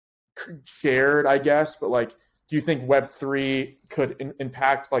shared, I guess. But like, do you think Web3 could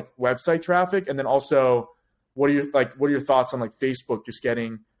impact like website traffic? And then also, what are your thoughts on like Facebook just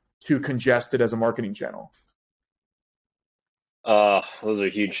getting too congested as a marketing channel? Those are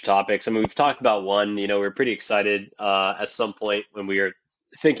huge topics. We've talked about one, we're pretty excited at some point when we were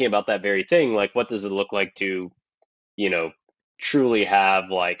thinking about that very thing. Like, what does it look like to, truly have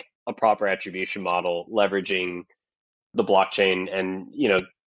like a proper attribution model leveraging the blockchain? And,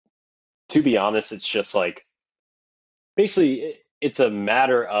 to be honest, it's just like, basically it's a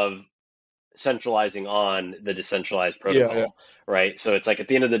matter of centralizing on the decentralized protocol, right? So it's like at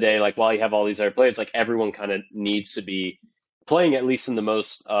the end of the day, like while you have all these other players, like everyone kind of needs to be playing at least in the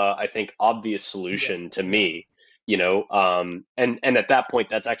most, I think, obvious solution to me, and at that point,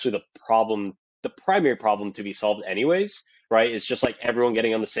 that's actually the primary problem to be solved anyways, right? It's just like everyone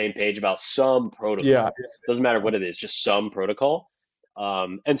getting on the same page about some protocol. Doesn't matter what it is, just some protocol.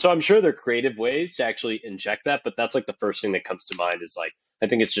 And so I'm sure there are creative ways to actually inject that, but that's like the first thing that comes to mind is like, I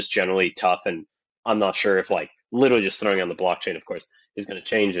think it's just generally tough. And I'm not sure if like literally just throwing on the blockchain, of course, is going to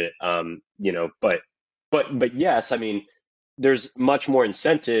change it. But yes, I mean, there's much more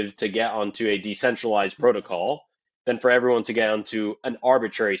incentive to get onto a decentralized protocol than for everyone to get onto an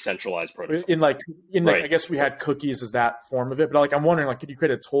arbitrary centralized protocol. I guess we had cookies as that form of it, but like I'm wondering, like, could you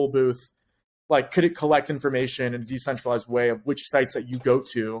create a toll booth? Like, could it collect information in a decentralized way of which sites that you go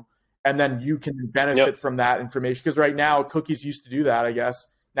to, and then you can benefit from that information? Because right now, cookies used to do that, I guess.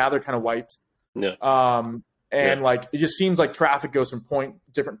 Now they're kind of wiped. Like, it just seems like traffic goes from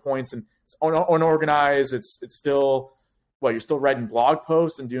different points, and it's unorganized. It's still, you're still writing blog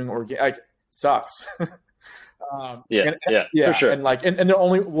posts and doing like, sucks. For sure. And there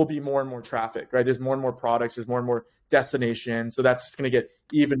only will be more and more traffic, right? There's more and more products. There's more and more destinations. So that's going to get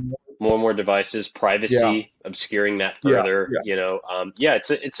even more and more devices, privacy, obscuring that further.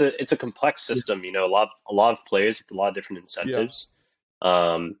 It's a complex system. You know, a lot of players with a lot of different incentives.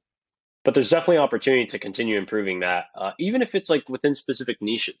 But there's definitely opportunity to continue improving that, even if it's like within specific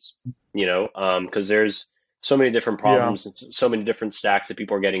niches. You know, because there's so many different problems and so many different stacks that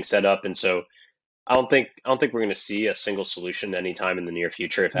people are getting set up, and so I don't think we're going to see a single solution anytime in the near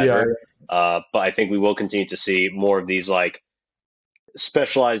future, if ever. But I think we will continue to see more of these like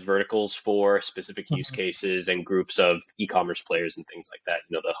specialized verticals for specific use cases and groups of e-commerce players and things like that.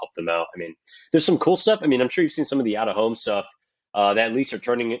 You know, they'll help them out. I mean, there's some cool stuff. I mean, I'm sure you've seen some of the out-of-home stuff that at least are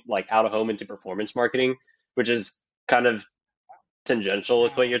turning like out-of-home into performance marketing, which is kind of tangential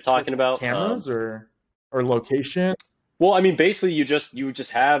with what you're talking about. Cameras or location. Well, I mean, basically, you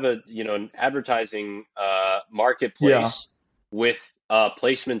just have an advertising marketplace with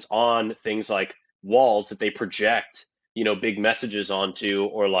placements on things like walls that they project, big messages onto,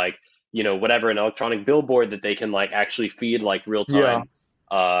 or like, whatever, an electronic billboard that they can like actually feed like real time,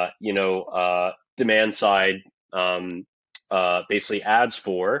 demand side, basically ads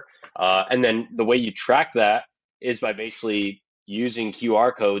for, and then the way you track that is by basically using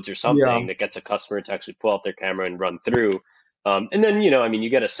QR codes or something that gets a customer to actually pull out their camera and run through. And then, you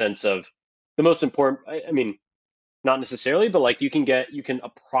get a sense of the most important, I mean, not necessarily, but like you can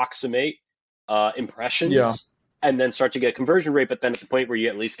approximate impressions and then start to get a conversion rate. But then at the point where you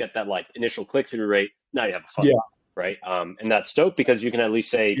at least get that like initial click-through rate, now you have a funnel, right? And that's dope because you can at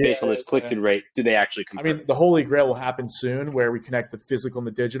least say, based on this click-through rate, do they actually convert? I mean, the holy grail will happen soon where we connect the physical and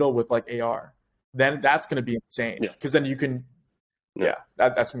the digital with like AR. Then that's going to be insane because then you can,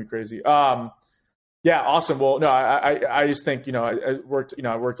 that's gonna be crazy. Awesome. Well, no, I just think, I worked a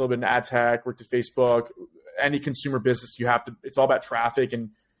little bit in ad tech, worked at Facebook, any consumer business, it's all about traffic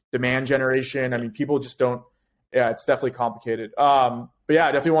and demand generation. I mean, people just don't, it's definitely complicated. But I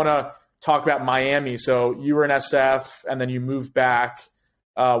definitely want to talk about Miami. So you were in SF and then you moved back.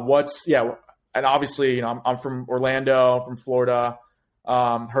 And obviously, I'm from Orlando, I'm from Florida.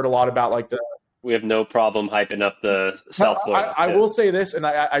 Heard a lot about like we have no problem hyping up the South Florida. I will say this, and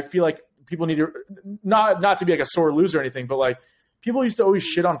I feel like people need to not to be like a sore loser or anything, but like people used to always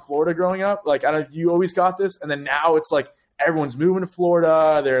shit on Florida growing up. Like, I don't know if you always got this, and then now it's like everyone's moving to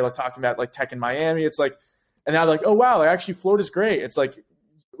Florida. They're like talking about like tech in Miami. It's like, and now they're like, oh wow, actually Florida's great. It's like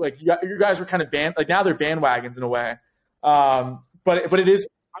you guys were kind of like now they're bandwagons in a way. But it is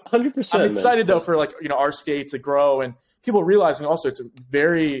 100%. I'm excited though for like our state to grow and people realizing also it's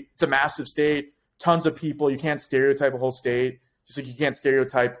a massive state, tons of people. You can't stereotype a whole state, just like you can't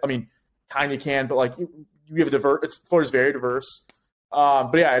stereotype. I mean, kind of can, but like you have Florida's very diverse.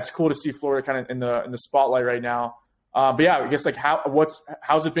 But it's cool to see Florida kind of in the spotlight right now. But I guess like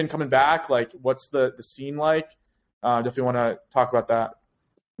how's it been coming back? Like what's the scene like? Definitely want to talk about that.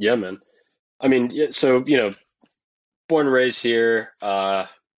 Yeah, man. I mean, so born and raised here.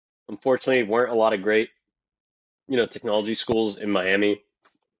 Unfortunately, weren't a lot of great technology schools in Miami.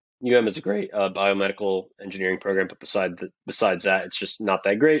 UM is a great biomedical engineering program, but besides that, it's just not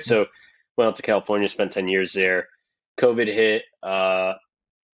that great. So went out to California, spent 10 years there. COVID hit.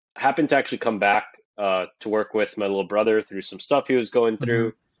 Happened to actually come back to work with my little brother through some stuff he was going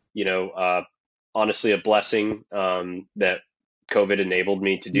through. Honestly, a blessing that COVID enabled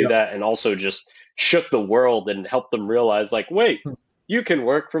me to do that, and also just shook the world and helped them realize, like, wait, you can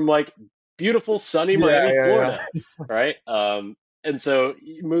work from like beautiful sunny Miami, Florida, right? And so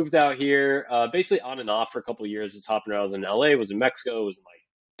moved out here, basically on and off for a couple of years. It's hopping around. I was in LA, was in Mexico, was in like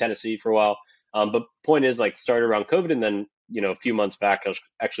Tennessee for a while. But point is, like, started around COVID, and then a few months back, I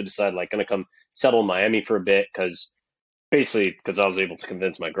actually decided like gonna come settle in Miami for a bit because I was able to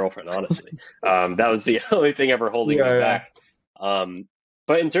convince my girlfriend. Honestly, that was the only thing ever holding me back.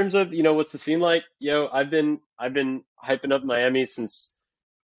 But in terms of what's the scene like, I've been hyping up Miami since,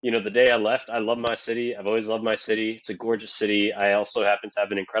 the day I left. I love my city. I've always loved my city. It's a gorgeous city. I also happen to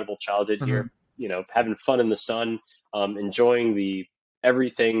have an incredible childhood here, Mhm. having fun in the sun, enjoying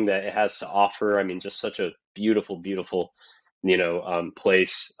everything that it has to offer. I mean, just such a beautiful, beautiful,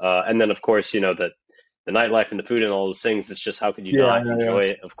 place. And then of course, the nightlife and the food and all those things. It's just, how could you Yeah, not yeah, yeah. enjoy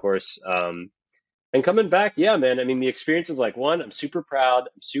it? Of course. And coming back, yeah, man. I mean, the experience is like, one, I'm super proud.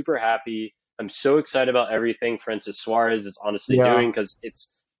 I'm super happy. I'm so excited about everything Francis Suarez is honestly Yeah, doing, because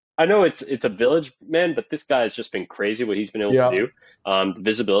I know it's a village, man, but this guy has just been crazy what he's been able to yeah, do. The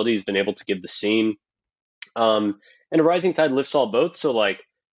visibility he's been able to give the scene. And a rising tide lifts all boats. So like,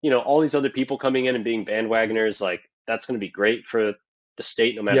 all these other people coming in and being bandwagoners, like that's going to be great for the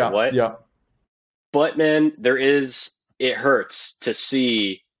state no matter yeah, what. yeah. But man, it hurts to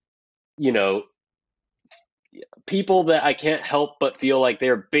see, you know, people that I can't help but feel like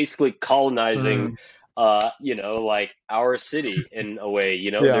they're basically colonizing, Mhm. like our city in a way.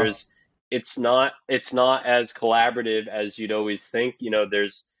 Yeah, It's not as collaborative as you'd always think.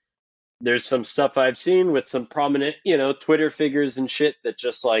 There's some stuff I've seen with some prominent, Twitter figures and shit that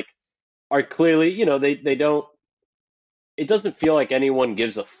just like are clearly, they don't. It doesn't feel like anyone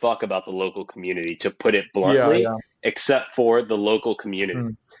gives a fuck about the local community, to put it yeah, bluntly, yeah. except for the local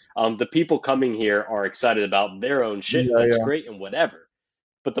community. Mm. The people coming here are excited about their own shit, and Yeah, that's yeah, great and whatever.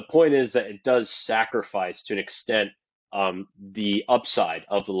 But the point is that it does sacrifice to an extent the upside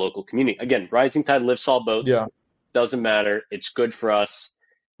of the local community. Again, rising tide lifts all boats. yeah, Doesn't matter. It's good for us.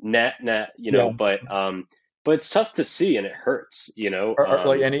 Net, yeah. but it's tough to see and it hurts.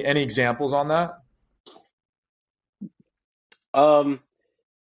 Like any examples on that? Um,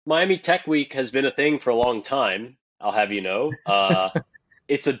 Miami Tech Week has been a thing for a long time. I'll have you know.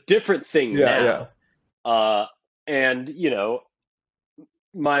 It's a different thing Yeah, yeah, now. Uh, and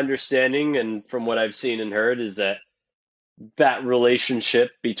my understanding and from what I've seen and heard is that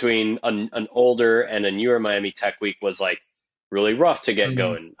relationship between an older and a newer Miami Tech Week was like really rough to get Mhm.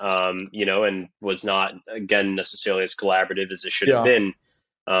 going, and was not, again, necessarily as collaborative as it should have Yeah,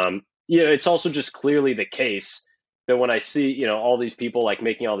 been. It's also just clearly the case that when I see, all these people like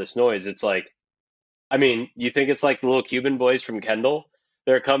making all this noise, it's like, I mean, you think it's like the little Cuban boys from Kendall?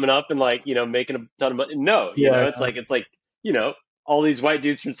 They're coming up and like, making a ton of money. No, yeah, it's like, you know, all these white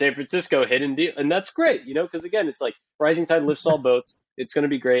dudes from San Francisco hitting deal, and that's great, because again, it's like rising tide lifts all boats. It's going to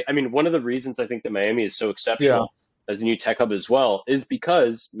be great. I mean, one of the reasons I think that Miami is so yeah. exceptional as a new tech hub as well is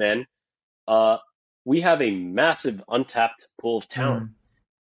because, man, uh, we have a massive untapped pool of talent. Mm.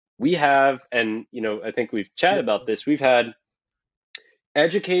 We have, and I think we've chatted about this. We've had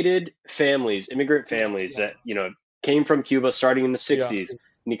educated families, immigrant families that came from Cuba starting in the Yeah, 60s.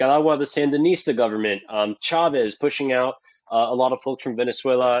 Nicaragua, the Sandinista government, Chavez pushing out a lot of folks from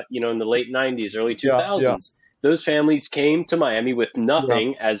Venezuela, in the late 90s, early yeah, yeah, 2000s. Those families came to Miami with yeah,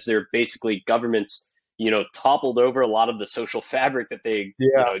 nothing, as their basically governments, toppled over a lot of the social fabric that they,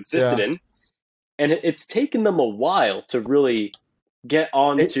 yeah, existed yeah. in. And it's taken them a while to really get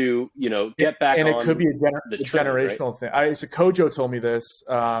on It, to, get back and it could on be the a train, right? generational thing. So Kojo told me this.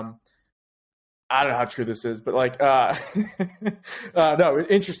 I don't know how true this is, but like, no,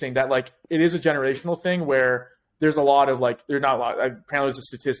 interesting that like it is a generational thing where there's a lot of like, there's not a lot. Apparently, there's a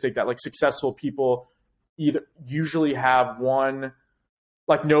statistic that like successful people either usually have one,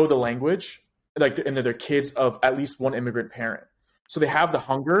 like know the language, like, and they're kids of at least one immigrant parent. So they have the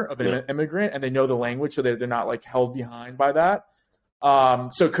hunger of Yeah. an immigrant and they know the language, so they're not like held behind by that.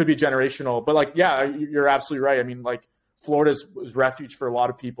 So it could be generational, but like, yeah, you're absolutely right. I mean, like Florida's was refuge for a lot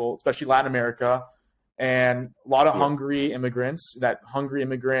of people, especially Latin America, and a lot of Yeah. hungry immigrants. That hungry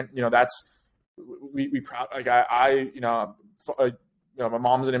immigrant, that's we proud. Like my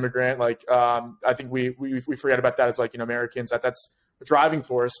mom's an immigrant. Like, I think we forget about that as like Americans. That's the driving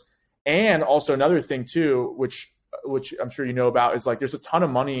force, and also another thing too, which I'm sure you know about, is like there's a ton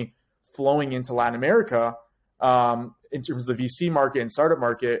of money flowing into Latin America in terms of the VC market and startup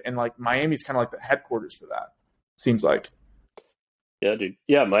market, and like Miami's kind of like the headquarters for that. Seems like. Yeah, dude.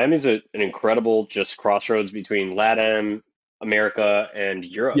 Yeah, Miami's an incredible just crossroads between LATAM, America, and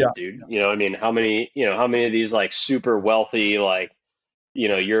Europe, Yeah, dude. I mean, how many of these like super wealthy, like,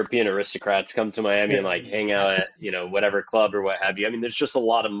 European aristocrats come to Miami and like hang out at, whatever club or what have you. I mean, there's just a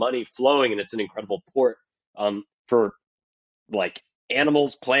lot of money flowing, and it's an incredible port for like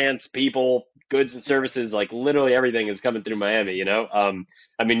animals, plants, people, goods and services. Like literally everything is coming through Miami.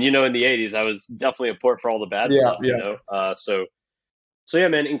 I mean, in the 80s, I was definitely a port for all the bad yeah, stuff, yeah, so yeah,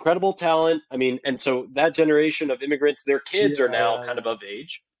 man, incredible talent. I mean, and so that generation of immigrants, their kids are yeah, now yeah, kind of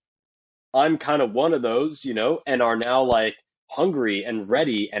age. I'm kind of one of those, and are now like hungry and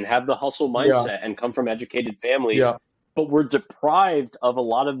ready and have the hustle yeah, mindset and come from educated families yeah, but we're deprived of a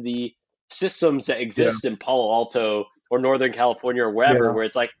lot of the systems that exist in Palo Alto or Northern California or wherever, where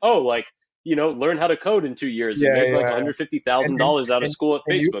it's like, oh, like, learn how to code in 2 years and make like $150,000 out of school at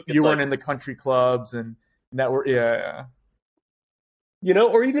Facebook. You weren't in the country clubs and network. Yeah.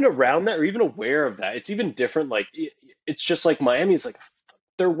 Or even around that, or even aware of that. It's even different. Like, it's just like Miami's like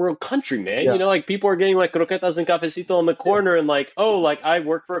third world country, man. Like people are getting like croquetas and cafecito on the corner and like, oh, like I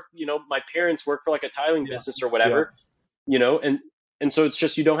work for, my parents work for like a tiling business or whatever, and so it's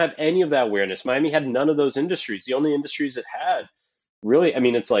just, you don't have any of that awareness. Miami had none of those industries. The only industries it had really, I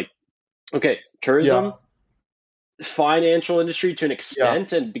mean, it's like, okay, tourism, financial industry to an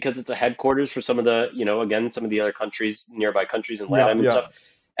extent, and because it's a headquarters for some of the, again, some of the other countries, nearby countries in LATAM and stuff.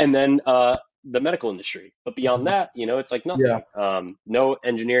 And then the medical industry. But beyond that, it's like nothing. No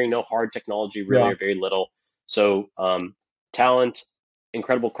engineering, no hard technology, really, or very little. So talent,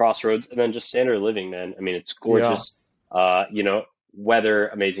 incredible crossroads, and then just standard of living, man. I mean, it's gorgeous. Weather,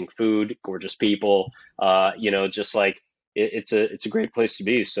 amazing food, gorgeous people. Just like it's a great place to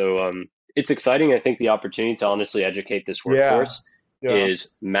be. So it's exciting. I think the opportunity to honestly educate this workforce is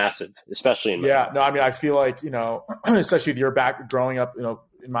massive, especially in Miami. No, I mean, I feel like, especially if you're back growing up,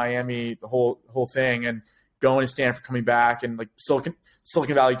 in Miami, the whole thing, and going to Stanford, coming back, and like Silicon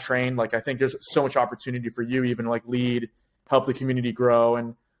Valley trained, like I think there's so much opportunity for you, even like help the community grow.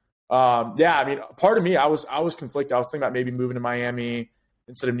 And I mean, part of me, I was conflicted. I was thinking about maybe moving to Miami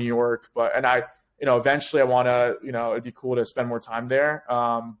instead of New York, and I, eventually I want to, it'd be cool to spend more time there.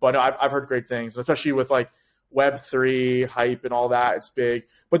 But no, I've heard great things, especially with like Web3 hype and all that. It's big.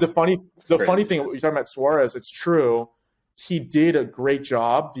 But the funny thing, you're talking about Suarez, it's true. He did a great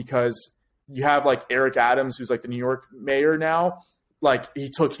job, because you have like Eric Adams, who's like the New York mayor now. Like he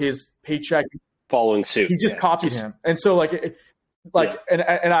took his paycheck, following suit. He just copied him. And so and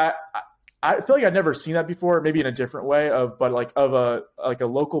I feel like I've never seen that before, maybe in a different way of a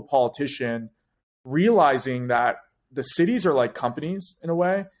local politician realizing that the cities are like companies in a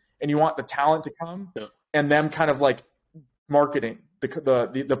way, and you want the talent to come and them kind of like marketing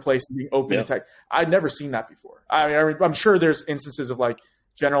the place being open to tech. I'd never seen that before. I mean, I'm sure there's instances of like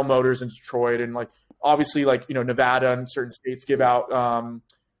General Motors in Detroit, and like obviously like, Nevada and certain states give out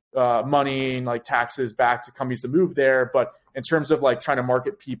money and like taxes back to companies to move there. But in terms of like trying to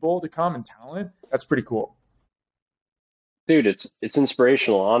market people to come and talent, that's pretty cool. Dude, it's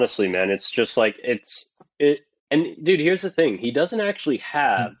inspirational, honestly, man. It's just like and dude, here's the thing. He doesn't actually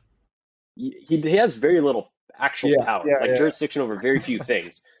have, he has very little actual power, jurisdiction over very few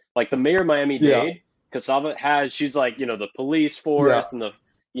things. Like the mayor of Miami-Dade, Cassava she's like, the police force and the,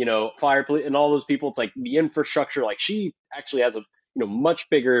 fire police and all those people. It's like the infrastructure, like she actually has a, much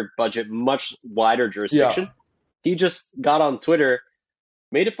bigger budget, much wider jurisdiction. He just got on Twitter,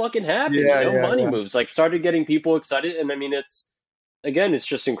 made it fucking happen. Money moves, like started getting people excited. And I mean, it's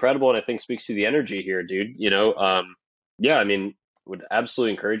just incredible. And I think speaks to the energy here, dude. I mean, would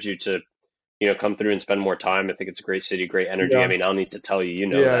absolutely encourage you to, come through and spend more time. I think it's a great city, great energy. I mean, I don't need to tell you,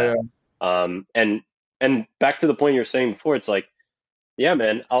 that. And back to the point you were saying before, it's like,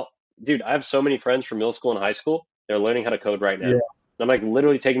 man, I have so many friends from middle school and high school. They're learning how to code right now. I'm like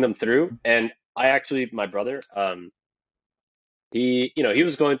literally taking them through. And my brother, he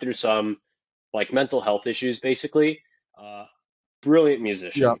was going through some like mental health issues, basically. Brilliant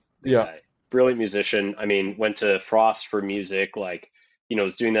musician. Brilliant musician. I mean, went to Frost for music, like,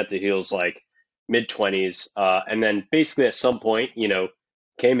 was doing that till he was like mid-20s. And then basically at some point,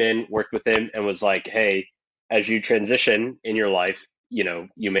 came in, worked with him, and was like, hey, as you transition in your life,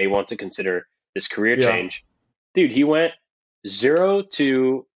 you may want to consider this career change. Dude, he went 0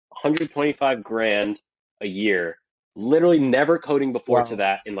 to 125 grand a year, literally never coding before to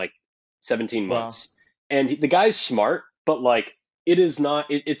that in like 17 months. And the guy's smart, but like it is not,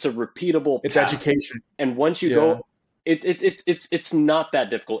 it's a repeatable It's path. Education. And once you go, it's not that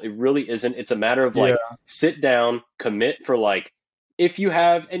difficult. It really isn't. It's a matter of like, sit down, commit for like, if you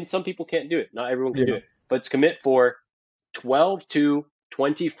have, and some people can't do it. Not everyone can do it, but it's commit for 12 to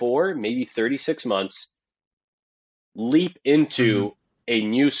 24, maybe 36 months, leap into a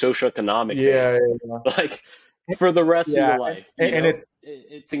new socioeconomic thing. Like for the rest of your life. And it's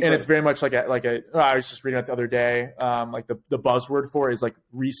incredible. And it's very much like I was just reading it the other day. Like the buzzword for it is like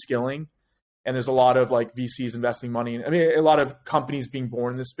reskilling. And there's a lot of like VCs investing money. I mean, a lot of companies being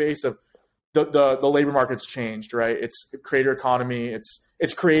born in this space of the labor market's changed, right? It's creator economy.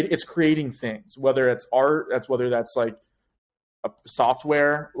 It's creating things, whether it's art, whether that's like a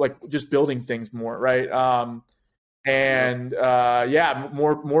software, like just building things more, right?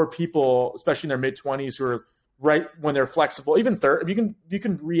 More people, especially in their mid-20s, who are right when they're flexible, even you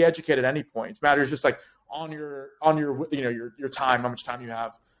can re-educate at any point. It matters just like on your your time, how much time you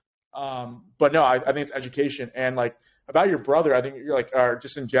have. But no, I think it's education. And like about your brother, I think you're like, or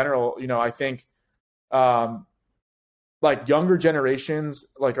just in general, I think like younger generations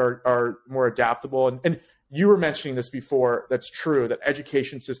like are more adaptable. And you were mentioning this before. That's true. That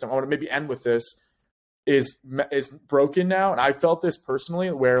education system, I want to maybe end with this, is broken now. And I felt this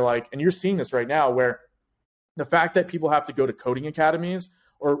personally where like, and you're seeing this right now, where the fact that people have to go to coding academies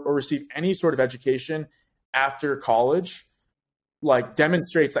or receive any sort of education after college, like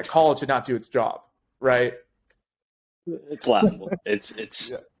demonstrates that college did not do its job. Right. It's laughable.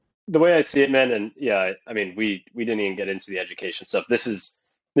 It's Yeah. The way I see it, man. And yeah, I mean, we didn't even get into the education stuff. This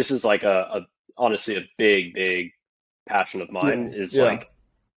is like a honestly a big passion of mine is Yeah. like,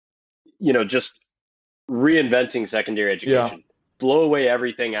 just reinventing secondary Yeah. education. Blow away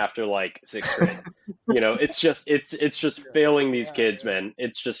everything after like sixth grade. It's just failing these kids, man.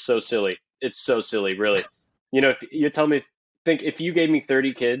 It's just so silly. It's so silly, really. If you tell me, think if you gave me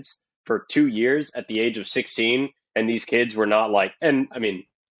 30 kids for 2 years at the age of 16, and these kids were not like, and I mean,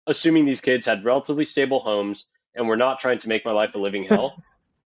 assuming these kids had relatively stable homes and were not trying to make my life a living hell,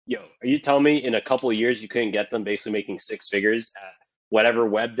 are you telling me in a couple of years you couldn't get them basically making six figures at whatever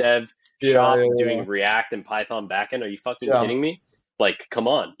web dev shop doing React and Python backend? Are you fucking kidding me? Like, come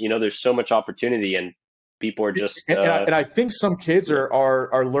on, there's so much opportunity and people are just. And I think some kids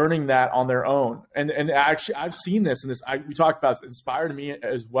are learning that on their own. And actually, I've seen this, and we talked about this, inspired me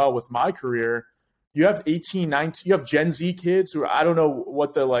as well with my career. You have 18, 19, you have Gen Z kids who I don't know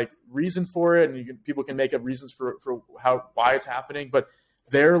what the like reason for it, and people can make up reasons for why it's happening, but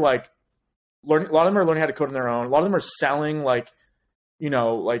they're like learning. A lot of them are learning how to code on their own. A lot of them are selling like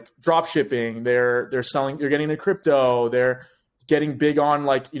drop shipping. They're selling. They're getting into crypto. They're getting big on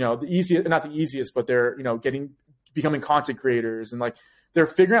like the easiest, not the easiest, but they're becoming content creators, and like they're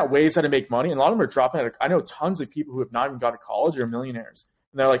figuring out ways how to make money. And a lot of them are dropping out. I know tons of people who have not even gone to college are millionaires.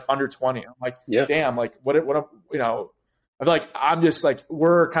 And they're like under 20. I'm like, damn, like what, I feel like I'm just like,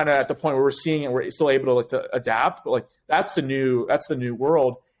 we're kind of at the point where we're seeing it, we're still able to adapt, but like, that's the new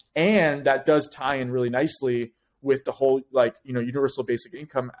world. And that does tie in really nicely with the whole, like, universal basic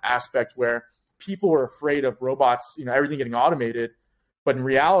income aspect, where people were afraid of robots, everything getting automated. But in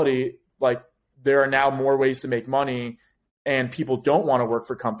reality, like there are now more ways to make money, and people don't want to work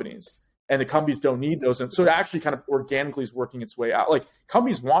for companies. And the companies don't need those. And so it actually kind of organically is working its way out. Like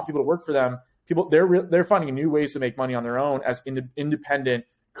companies want people to work for them. People, they're finding new ways to make money on their own as independent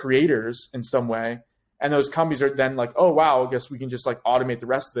creators in some way. And those companies are then like, oh, wow, I guess we can just like automate the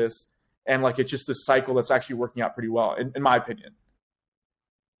rest of this. And like, it's just this cycle that's actually working out pretty well, in my opinion.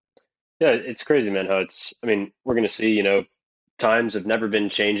 Yeah, it's crazy, man. We're going to see, times have never been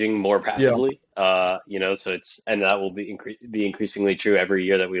changing more rapidly. So and that will be increasingly true every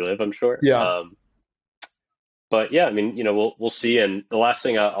year that we live, I'm sure. But yeah, we'll see. And the last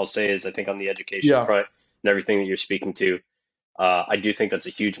thing I'll say is, I think on the education front and everything that you're speaking to, I do think that's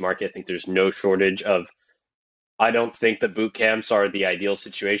a huge market. I think there's no shortage of. I don't think that boot camps are the ideal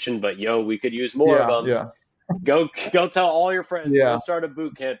situation, but we could use more of them. Go tell all your friends. Go start a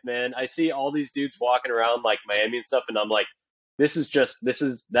boot camp, man. I see all these dudes walking around like Miami and stuff, and I'm like,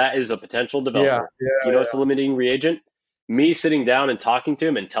 that is a potential developer. It's a limiting reagent. Me sitting down and talking to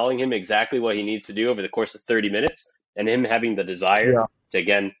him and telling him exactly what he needs to do over the course of 30 minutes, and him having the desire to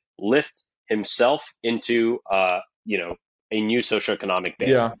again lift himself into a new socioeconomic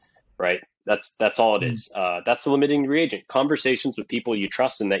band. Right. That's all it is. That's the limiting reagent. Conversations with people you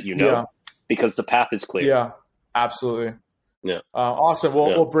trust and that because the path is clear. Yeah, absolutely. Yeah. Awesome.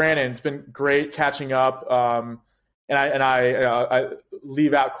 Well, Brandon, it's been great catching up. And I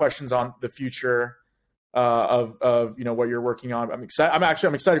leave out questions on the future of what you're working on. I'm excited. I'm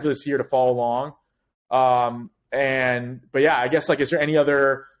excited for this year to follow along. But yeah, I guess like, is there any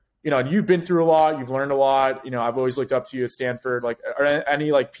other, you've been through a lot, you've learned a lot. I've always looked up to you at Stanford. Like, are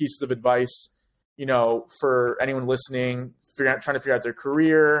any like pieces of advice, for anyone listening, trying to figure out their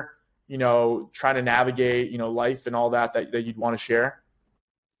career, trying to navigate, life and all that you'd want to share?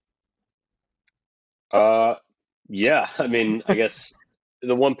 Yeah, I guess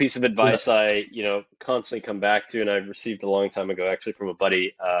the one piece of advice I, constantly come back to, and I received a long time ago, actually from a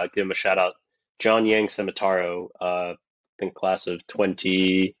buddy, give him a shout out, John Yang Semataro, I think class of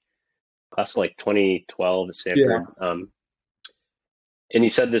 2012 at Stanford. And he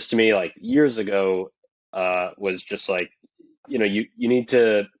said this to me like years ago, was just like, you need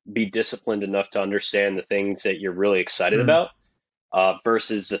to be disciplined enough to understand the things that you're really excited about,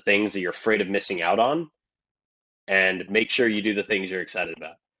 versus the things that you're afraid of missing out on. And make sure you do the things you're excited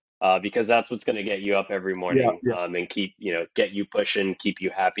about. because that's what's going to get you up every Yeah, morning, yeah, and keep, get you pushing, keep you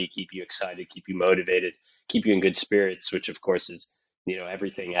happy, keep you excited, keep you motivated, keep you in good spirits, which of course is,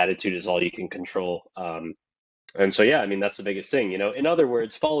 everything. Attitude is all you can control. And so, yeah, I mean, that's the biggest thing, in other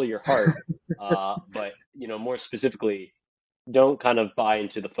words, follow your heart. But, more specifically, don't kind of buy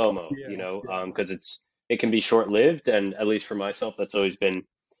into the FOMO, yeah, yeah. because it can be short lived. And at least for myself, that's always been,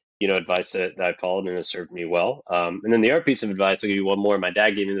 advice that I've followed and has served me well. And then the other piece of advice, I'll give you one more. My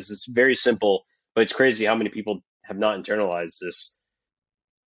dad gave me this. It's very simple, but it's crazy how many people have not internalized this.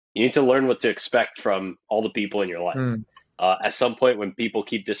 You need to learn what to expect from all the people in your life. Mm, At some point, when people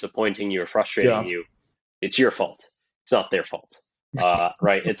keep disappointing you or frustrating yeah, you, it's your fault. It's not their fault.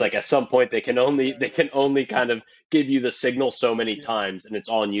 Right? It's like at some point they can only kind of give you the signal so many yeah, times, and it's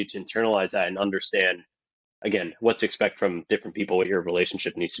on you to internalize that and understand again what to expect from different people, what your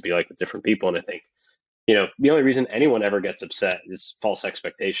relationship needs to be like with different people. And I think the only reason anyone ever gets upset is false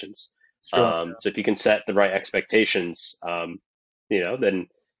expectations. sure. So if you can set the right expectations, then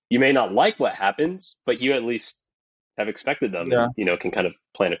you may not like what happens, but you at least have expected them Yeah, and can kind of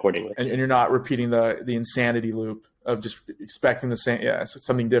plan accordingly. and you're not repeating the insanity loop of just expecting the same. Yeah, so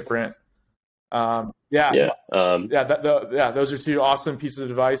something different. Yeah, Yeah. yeah, yeah. Those are two awesome pieces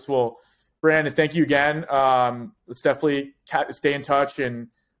of advice. Well, Brandon, thank you again. Let's definitely stay in touch, and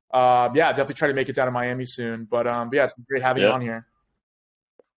yeah, definitely try to make it down to Miami soon. But yeah, it's been great having you Yeah. on here.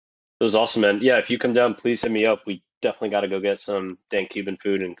 It was awesome, man. Yeah, if you come down, please hit me up. We definitely got to go get some dank Cuban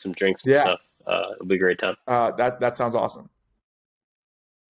food and some drinks and Yeah, stuff. It'll be a great time. that sounds awesome.